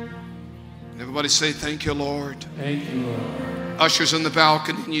 Everybody say, thank you, Lord. Thank you, Lord. Ushers in the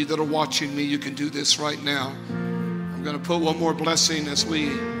balcony and you that are watching me, you can do this right now. I'm going to put one more blessing as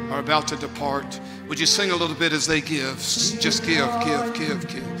we are about to depart. Would you sing a little bit as they give? Just give, give, give,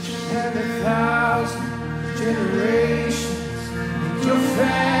 give. And 1,000 generations, and your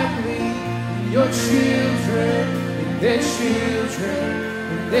family, and your children, and their children,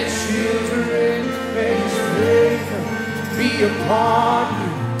 and their children, may His favor be upon you.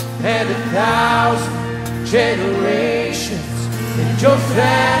 And 1,000 generations, and your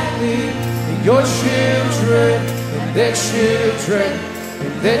family, and your children, and their children,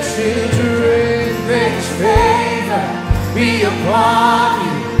 and their children, may His favor be upon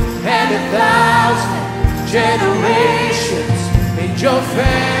you. And 1,000 generations, and your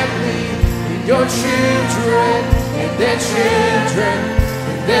family, and your children, and their children,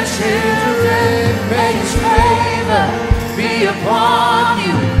 and their children, may His favor be upon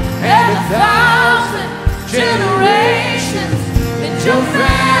you. And 1,000 generations, and your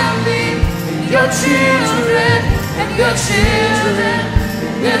family, and your children, and their children,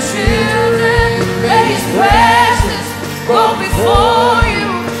 and their children, may His presence go before you,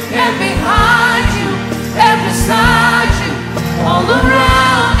 and behind you, and beside you, all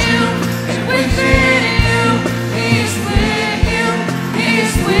around you, and within you. He's with you,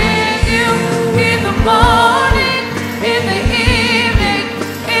 He's with you, in the morning, in the evening,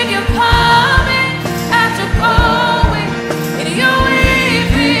 in your coming and your going, in your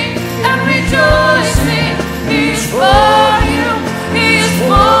weeping and rejoicing. He's for you, He's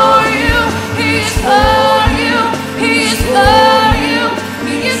for you, He's for you, He's for you,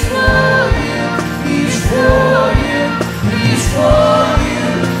 He's for you, He's for you, He's for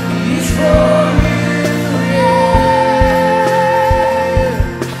you, He's for you,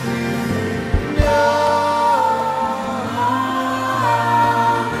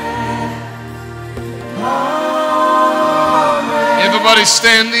 Everybody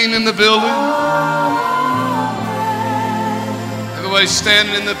standing in the building. Everybody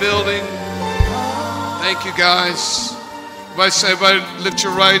standing in the building. Thank you, guys. Everybody say, everybody lift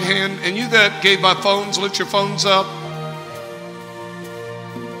your right hand. And you that gave my phones, lift your phones up.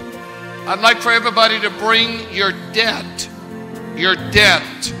 I'd like for everybody to bring your debt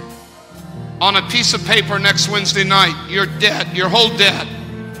on a piece of paper next Wednesday night. Your debt, your whole debt.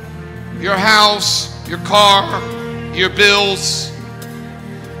 Your house, your car, your bills.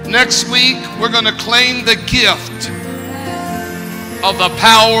 Next week, we're going to claim the gift of the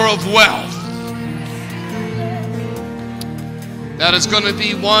power of wealth. That is going to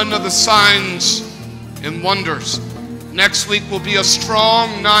be one of the signs and wonders. Next week will be a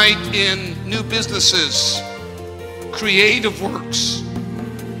strong night in new businesses, creative works.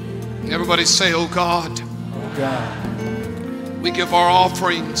 Everybody say, oh God. oh God. We give our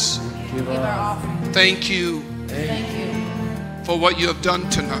offerings. Give our offering. Thank you Thank you for what you have done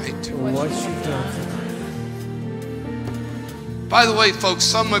tonight. For what you've done tonight. By the way, folks,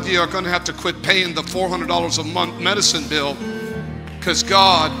 some of you are going to have to quit paying the $400 a month medicine bill because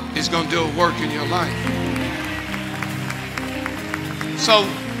God is going to do a work in your life. So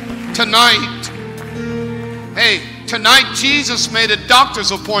tonight, hey, tonight Jesus made a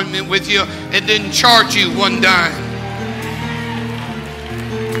doctor's appointment with you and didn't charge you one dime.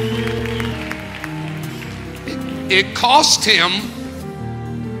 It cost him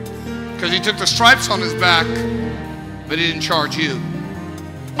because he took the stripes on his back, but he didn't charge you.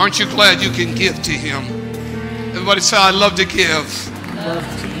 Aren't you glad you can give to him? Everybody say, I love to give.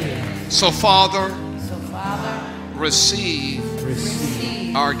 So Father, receive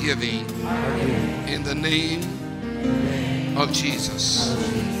our giving in the name of Jesus.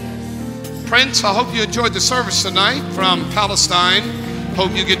 Prince, I hope you enjoyed the service tonight from Palestine.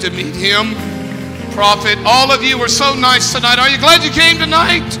 Hope you get to meet him. Prophet, all of you were so nice tonight. Are you glad you came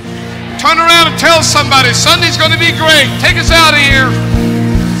tonight? Turn around and tell somebody Sunday's going to be great. Take us out of here.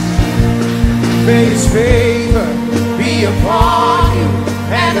 May his favor be upon you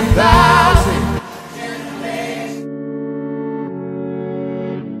and 1,000 generations.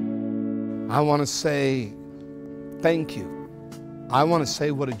 I want to say thank you. I want to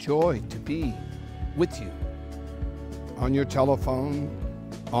say what a joy to be with you on your telephone,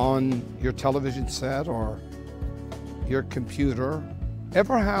 on your television set, or your computer.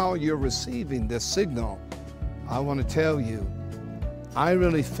 Ever how you're receiving this signal, I want to tell you, I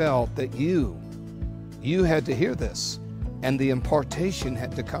really felt that you had to hear this, and the impartation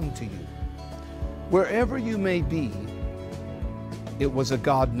had to come to you. Wherever you may be, it was a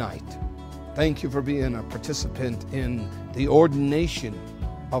God night. Thank you for being a participant in the ordination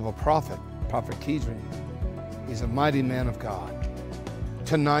of a prophet, Prophet Kedron. He's a mighty man of God.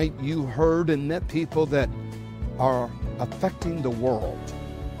 Tonight you heard and met people that are affecting the world.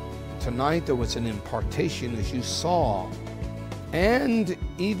 Tonight there was an impartation as you saw, and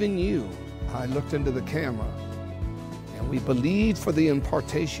even you, I looked into the camera, and we believed for the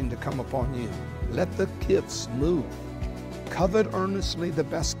impartation to come upon you. Let the gifts move. Covet earnestly the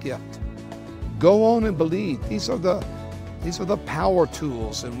best gift. Go on and believe. These are the power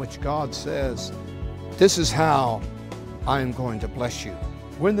tools in which God says, this is how I am going to bless you.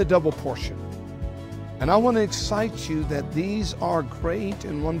 We're in the double portion. And I want to excite you that these are great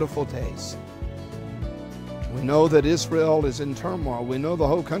and wonderful days. We know that Israel is in turmoil. We know the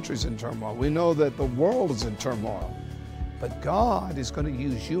whole country's in turmoil. We know that the world is in turmoil. But God is going to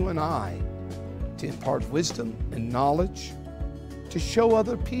use you and I to impart wisdom and knowledge to show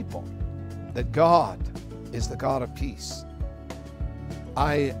other people that God is the God of peace.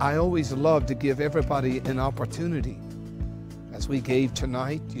 I always love to give everybody an opportunity. As we gave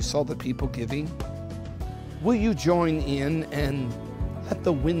tonight, you saw the people giving. Will you join in and let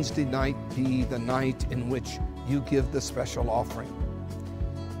the Wednesday night be the night in which you give the special offering?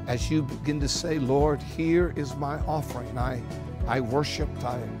 As you begin to say, Lord, here is my offering. I worshiped,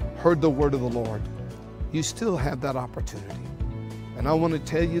 I heard the word of the Lord. You still have that opportunity. And I want to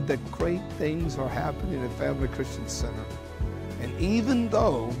tell you that great things are happening at Family Christian Center. And even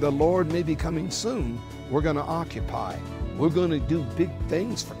though the Lord may be coming soon, we're going to occupy. We're going to do big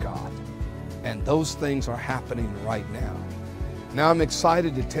things for God. And those things are happening right now. Now I'm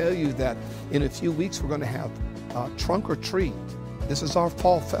excited to tell you that in a few weeks we're going to have Trunk or Treat. This is our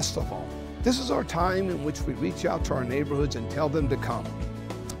fall festival. This is our time in which we reach out to our neighborhoods and tell them to come.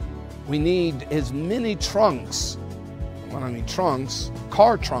 We need as many trunks, when I mean trunks,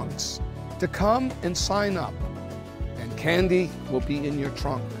 car trunks, to come and sign up. And candy will be in your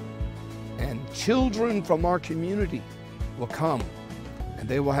trunk. And children from our community will come. And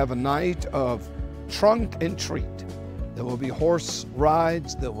they will have a night of trunk and treat. There will be horse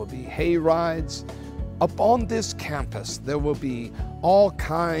rides, there will be hay rides. Up on this campus, there will be all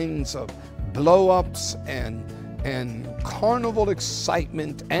kinds of blow-ups and carnival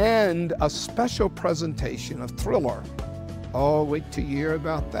excitement and a special presentation of Thriller. Oh, wait till you hear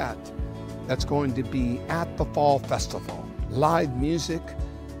about that. That's going to be at the Fall Festival. Live music,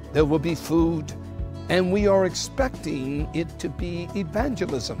 there will be food, and we are expecting it to be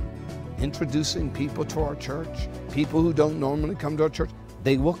evangelism, introducing people to our church, people who don't normally come to our church.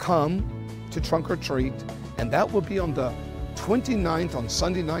 They will come to Trunk or Treat, and that will be on the 29th on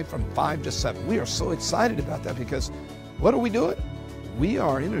Sunday night from 5 to 7. We are so excited about that because what are we doing? We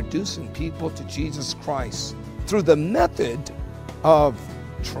are introducing people to Jesus Christ through the method of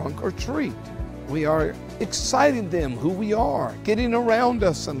Trunk or Treat. We are exciting them who we are, getting around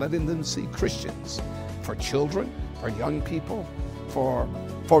us and letting them see Christians. For children, for young people, for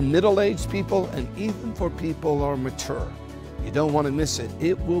middle-aged people, and even for people who are mature. You don't want to miss it.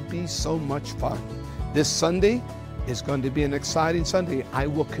 It will be so much fun. This Sunday is going to be an exciting Sunday. I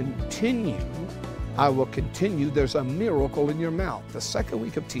will continue. There's a miracle in your mouth, the second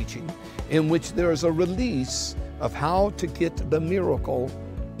week of teaching, in which there is a release of how to get the miracle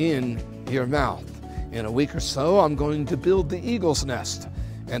in your mouth. In a week or so, I'm going to build the eagle's nest,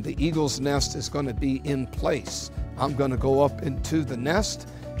 and the eagle's nest is going to be in place. I'm going to go up into the nest,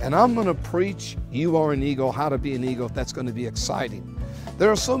 and I'm going to preach, You Are an Eagle, How to Be an Eagle. That's going to be exciting.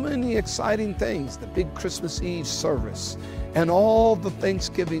 There are so many exciting things, the big Christmas Eve service, and all the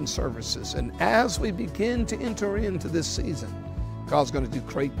Thanksgiving services. And as we begin to enter into this season, God's going to do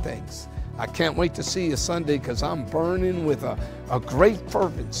great things. I can't wait to see you Sunday, because I'm burning with a great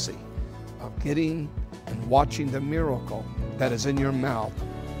fervency of getting and watching the miracle that is in your mouth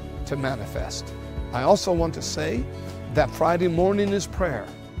to manifest. I also want to say that Friday morning is prayer.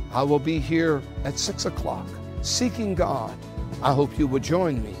 I will be here at 6 o'clock seeking God. I hope you would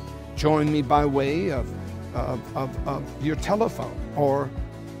join me. Join me by way of your telephone or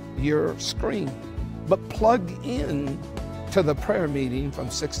your screen, but plug in to the prayer meeting from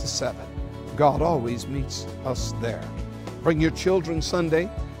 6 to 7. God always meets us there. Bring your children Sunday,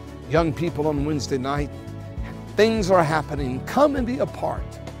 young people on Wednesday night. Things are happening. Come and be a part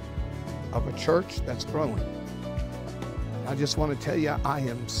of a church that's growing. I just want to tell you, I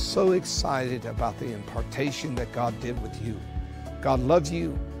am so excited about the impartation that God did with you. God loves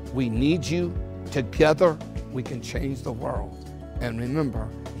you. We need you. Together, we can change the world. And remember,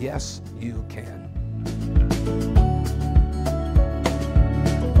 yes, you can.